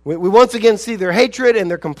 We once again see their hatred and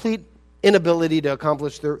their complete inability to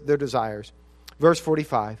accomplish their desires. Verse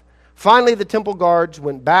 45. Finally, the temple guards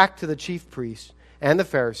went back to the chief priests and the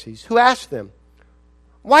Pharisees, who asked them,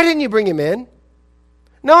 why didn't you bring him in?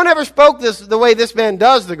 No one ever spoke the way this man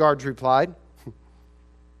does, the guards replied.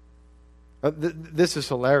 This is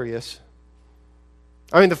hilarious.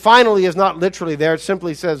 I mean, the finally is not literally there. It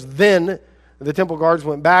simply says, then the temple guards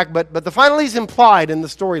went back. But the finally is implied in the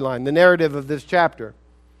storyline, the narrative of this chapter.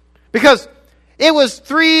 Because it was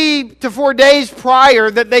 3 to 4 days prior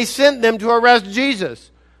that they sent them to arrest Jesus.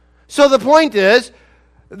 So the point is,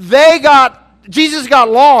 Jesus got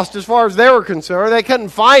lost as far as they were concerned. They couldn't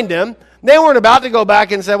find him. They weren't about to go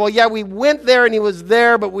back and say, well, yeah, we went there and he was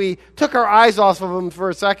there, but we took our eyes off of him for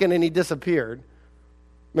a second and he disappeared.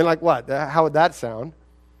 I mean, like what? How would that sound?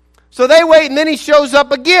 So they wait, and then he shows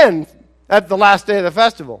up again at the last day of the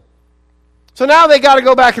festival. So now they got to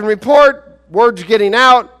go back and report. Word's getting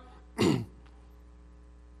out.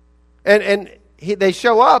 They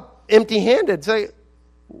show up empty-handed. Say,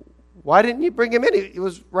 why didn't you bring him in? He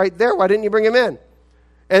was right there. Why didn't you bring him in?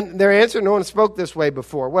 And their answer, no one spoke this way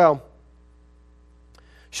before. Well,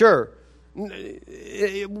 sure.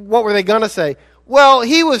 What were they going to say? Well,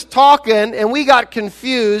 he was talking, and we got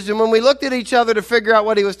confused, and when we looked at each other to figure out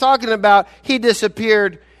what he was talking about, he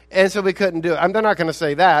disappeared, and so we couldn't do it. They're not going to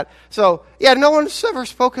say that. So, yeah, no one's ever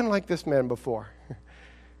spoken like this man before.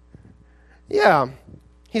 Yeah,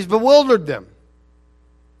 he's bewildered them.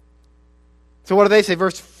 So what do they say?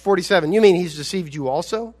 Verse 47, you mean he's deceived you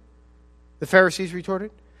also? The Pharisees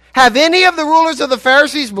retorted. Have any of the rulers of the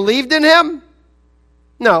Pharisees believed in him?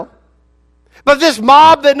 No. But this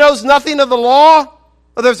mob that knows nothing of the law,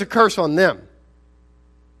 well, there's a curse on them.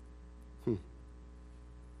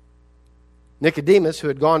 Nicodemus, who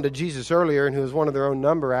had gone to Jesus earlier and who was one of their own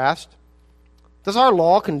number, asked, does our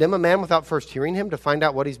law condemn a man without first hearing him to find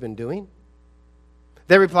out what he's been doing?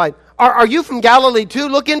 They replied, are you from Galilee too?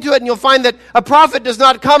 Look into it and you'll find that a prophet does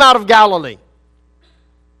not come out of Galilee.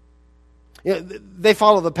 You know, they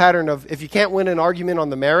follow the pattern of if you can't win an argument on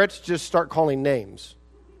the merits, just start calling names.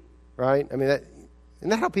 Right? I mean, isn't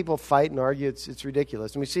that how people fight and argue? It's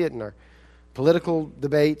ridiculous. And we see it in our political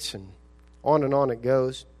debates and on it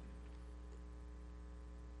goes.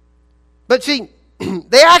 But see,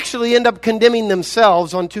 they actually end up condemning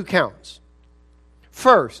themselves on two counts.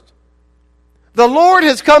 First, the Lord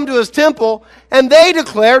has come to his temple, and they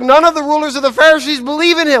declare none of the rulers of the Pharisees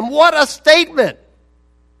believe in him. What a statement!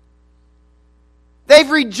 They've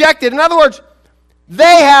rejected. In other words,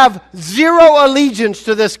 they have zero allegiance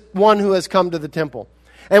to this one who has come to the temple.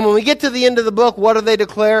 And when we get to the end of the book, what do they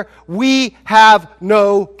declare? We have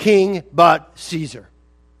no king but Caesar.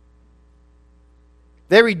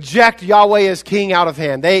 They reject Yahweh as king out of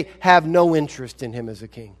hand. They have no interest in him as a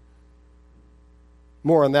king.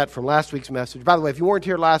 More on that from last week's message. By the way, if you weren't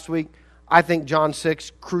here last week, I think John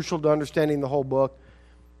 6, crucial to understanding the whole book.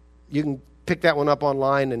 You can pick that one up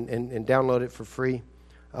online and download it for free.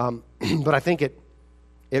 But I think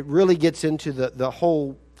it really gets into the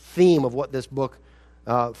whole theme of what this book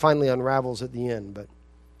finally unravels at the end. But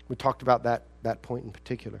we talked about that point in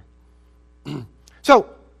particular. So,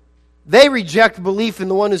 they reject belief in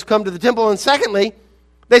the one who's come to the temple. And secondly,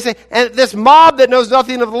 they say, and this mob that knows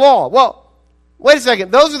nothing of the law. Well, wait a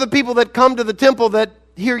second. Those are the people that come to the temple that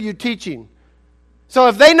hear you teaching. So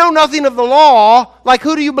if they know nothing of the law, like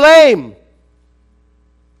who do you blame?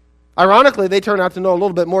 Ironically, they turn out to know a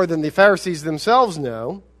little bit more than the Pharisees themselves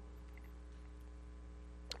know.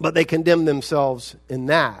 But they condemn themselves in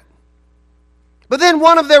that. But then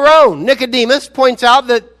one of their own, Nicodemus, points out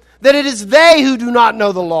that it is they who do not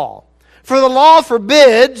know the law. For the law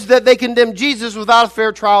forbids that they condemn Jesus without a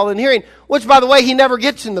fair trial and hearing, which, by the way, he never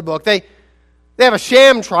gets in the book. They have a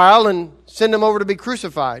sham trial and send him over to be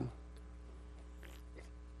crucified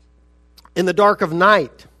in the dark of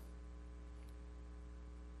night.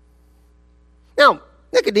 Now,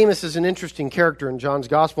 Nicodemus is an interesting character in John's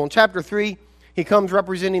Gospel. In chapter 3, he comes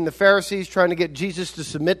representing the Pharisees, trying to get Jesus to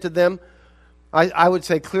submit to them. I would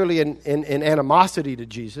say clearly in animosity to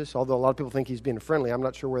Jesus, although a lot of people think he's being friendly. I'm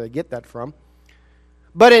not sure where they get that from.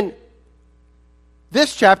 But in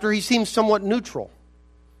this chapter, he seems somewhat neutral.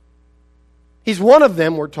 He's one of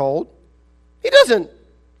them, we're told. He doesn't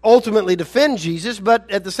ultimately defend Jesus, but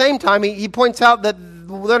at the same time, he points out that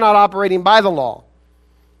they're not operating by the law.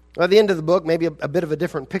 At the end of the book, maybe a bit of a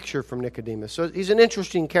different picture from Nicodemus. So he's an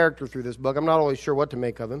interesting character through this book. I'm not always sure what to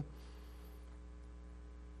make of him.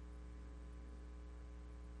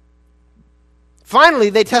 Finally,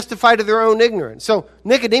 they testify to their own ignorance. So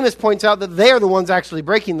Nicodemus points out that they are the ones actually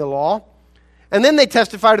breaking the law. And then they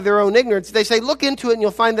testify to their own ignorance. They say, look into it and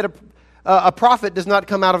you'll find that a prophet does not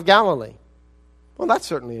come out of Galilee. Well, that's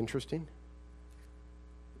certainly interesting.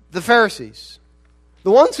 The Pharisees,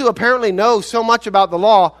 the ones who apparently know so much about the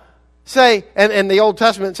law, say, and the Old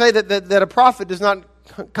Testament, say that a prophet does not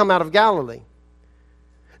come out of Galilee.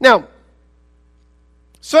 Now,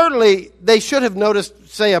 certainly, they should have noticed,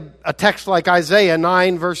 say, a text like Isaiah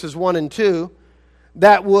 9, verses 1 and 2,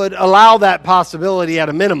 that would allow that possibility at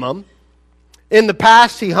a minimum. In the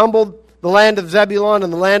past, he humbled the land of Zebulun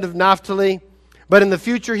and the land of Naphtali, but in the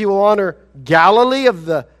future, he will honor Galilee of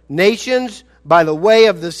the nations by the way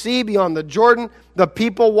of the sea beyond the Jordan. The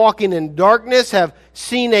people walking in darkness have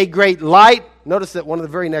seen a great light. Notice that one of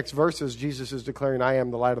the very next verses, Jesus is declaring, I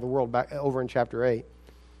am the light of the world, back over in chapter 8.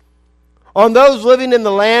 On those living in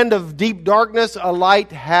the land of deep darkness, a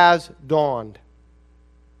light has dawned.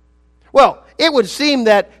 Well, it would seem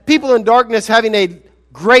that people in darkness having a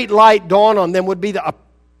great light dawn on them would be the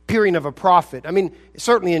appearing of a prophet. I mean,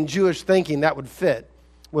 certainly in Jewish thinking that would fit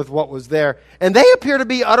with what was there. And they appear to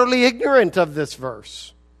be utterly ignorant of this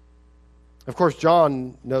verse. Of course,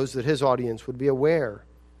 John knows that his audience would be aware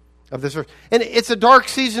of this verse. And it's a dark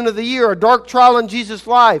season of the year, a dark trial in Jesus'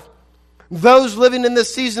 life. Those living in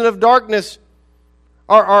this season of darkness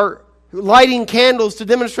are lighting candles to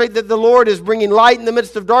demonstrate that the Lord is bringing light in the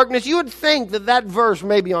midst of darkness. You would think that that verse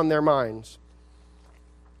may be on their minds.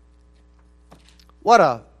 What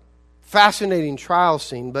a fascinating trial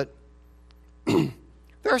scene, but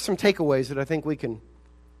there are some takeaways that I think we can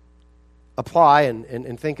apply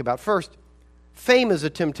and think about. First, fame is a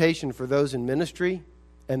temptation for those in ministry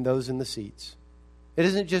and those in the seats. It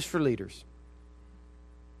isn't just for leaders.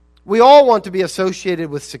 We all want to be associated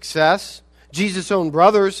with success. Jesus' own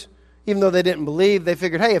brothers, even though they didn't believe, they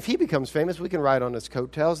figured, hey, if he becomes famous, we can ride on his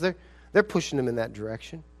coattails. They're pushing him in that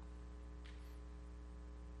direction.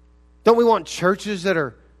 Don't we want churches that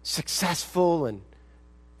are successful and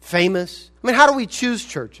famous? I mean, how do we choose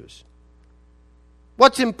churches?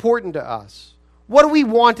 What's important to us? What do we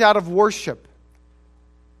want out of worship?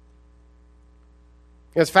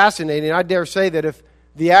 It's fascinating. I dare say that if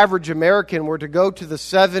the average American were to go to the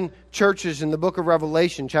 7 churches in the book of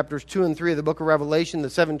Revelation, chapters 2 and 3 of the book of Revelation, the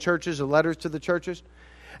 7 churches, the letters to the churches,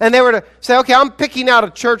 and they were to say, okay, I'm picking out a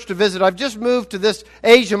church to visit. I've just moved to this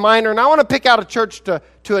Asia Minor, and I want to pick out a church to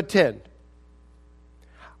attend.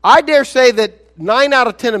 I dare say that 9 out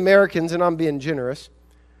of 10 Americans, and I'm being generous,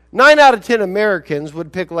 9 out of 10 Americans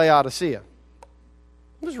would pick Laodicea.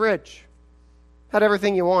 It was rich. Had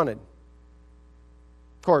everything you wanted.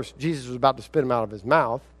 Of course, Jesus was about to spit him out of his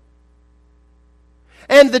mouth.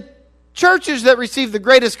 And the churches that received the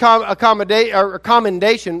greatest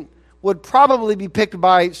commendation would probably be picked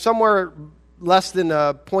by somewhere less than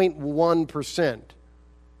 0.1%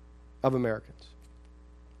 of Americans.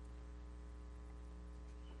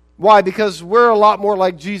 Why? Because we're a lot more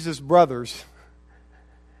like Jesus' brothers.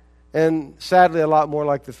 And sadly, a lot more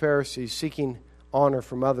like the Pharisees, seeking honor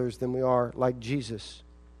from others than we are like Jesus.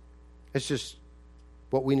 It's just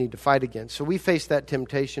what we need to fight against. So we face that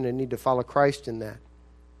temptation and need to follow Christ in that.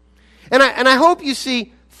 And I hope you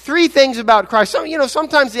see 3 things about Christ.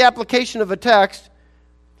 Sometimes the application of a text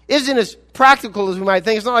isn't as practical as we might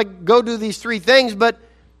think. It's not like go do these 3 things, but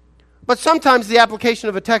sometimes the application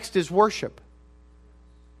of a text is worship.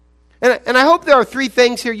 And I hope there are 3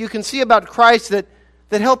 things here you can see about Christ that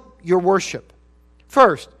help your worship.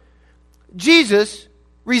 First, Jesus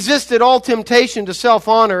resisted all temptation to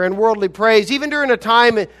self-honor and worldly praise, even during a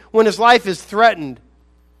time when his life is threatened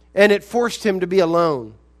and it forced him to be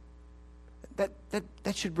alone.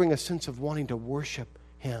 That should bring a sense of wanting to worship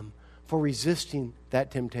him for resisting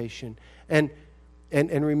that temptation and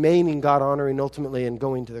remaining God-honoring ultimately and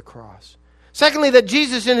going to the cross. Secondly, that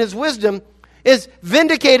Jesus in his wisdom is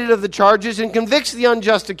vindicated of the charges and convicts the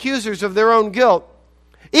unjust accusers of their own guilt,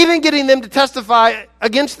 even getting them to testify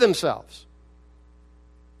against themselves.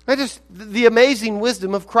 Just the amazing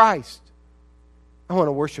wisdom of Christ. I want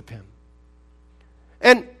to worship him.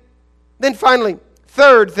 And then finally,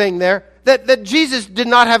 third thing there, that Jesus did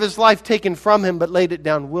not have his life taken from him, but laid it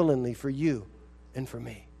down willingly for you and for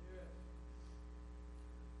me.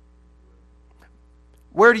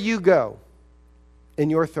 Where do you go in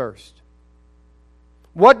your thirst?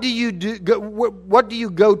 What do you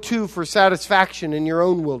go to for satisfaction in your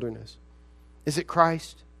own wilderness? Is it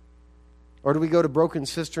Christ? Or do we go to broken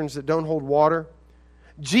cisterns that don't hold water?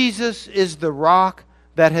 Jesus is the rock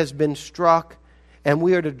that has been struck, and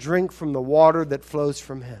we are to drink from the water that flows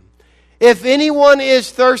from him. If anyone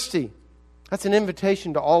is thirsty, that's an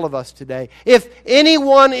invitation to all of us today. If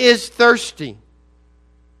anyone is thirsty,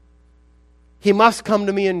 he must come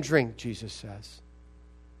to me and drink, Jesus says.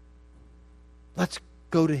 Let's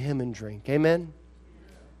go to him and drink. Amen?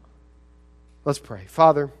 Let's pray.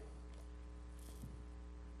 Father,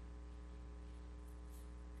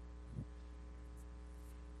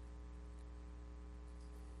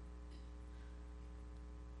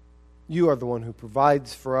 you are the one who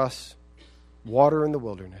provides for us water in the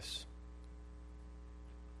wilderness.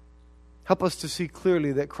 Help us to see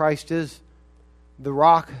clearly that Christ is the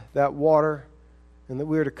rock, that water, and that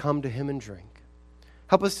we are to come to him and drink.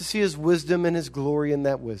 Help us to see his wisdom and his glory in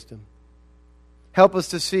that wisdom. Help us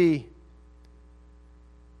to see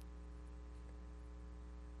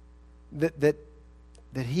that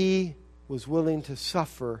he was willing to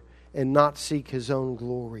suffer and not seek his own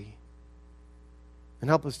glory. And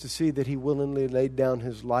help us to see that he willingly laid down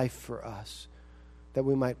his life for us, that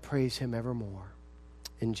we might praise him evermore.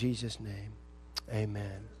 In Jesus' name,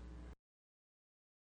 amen.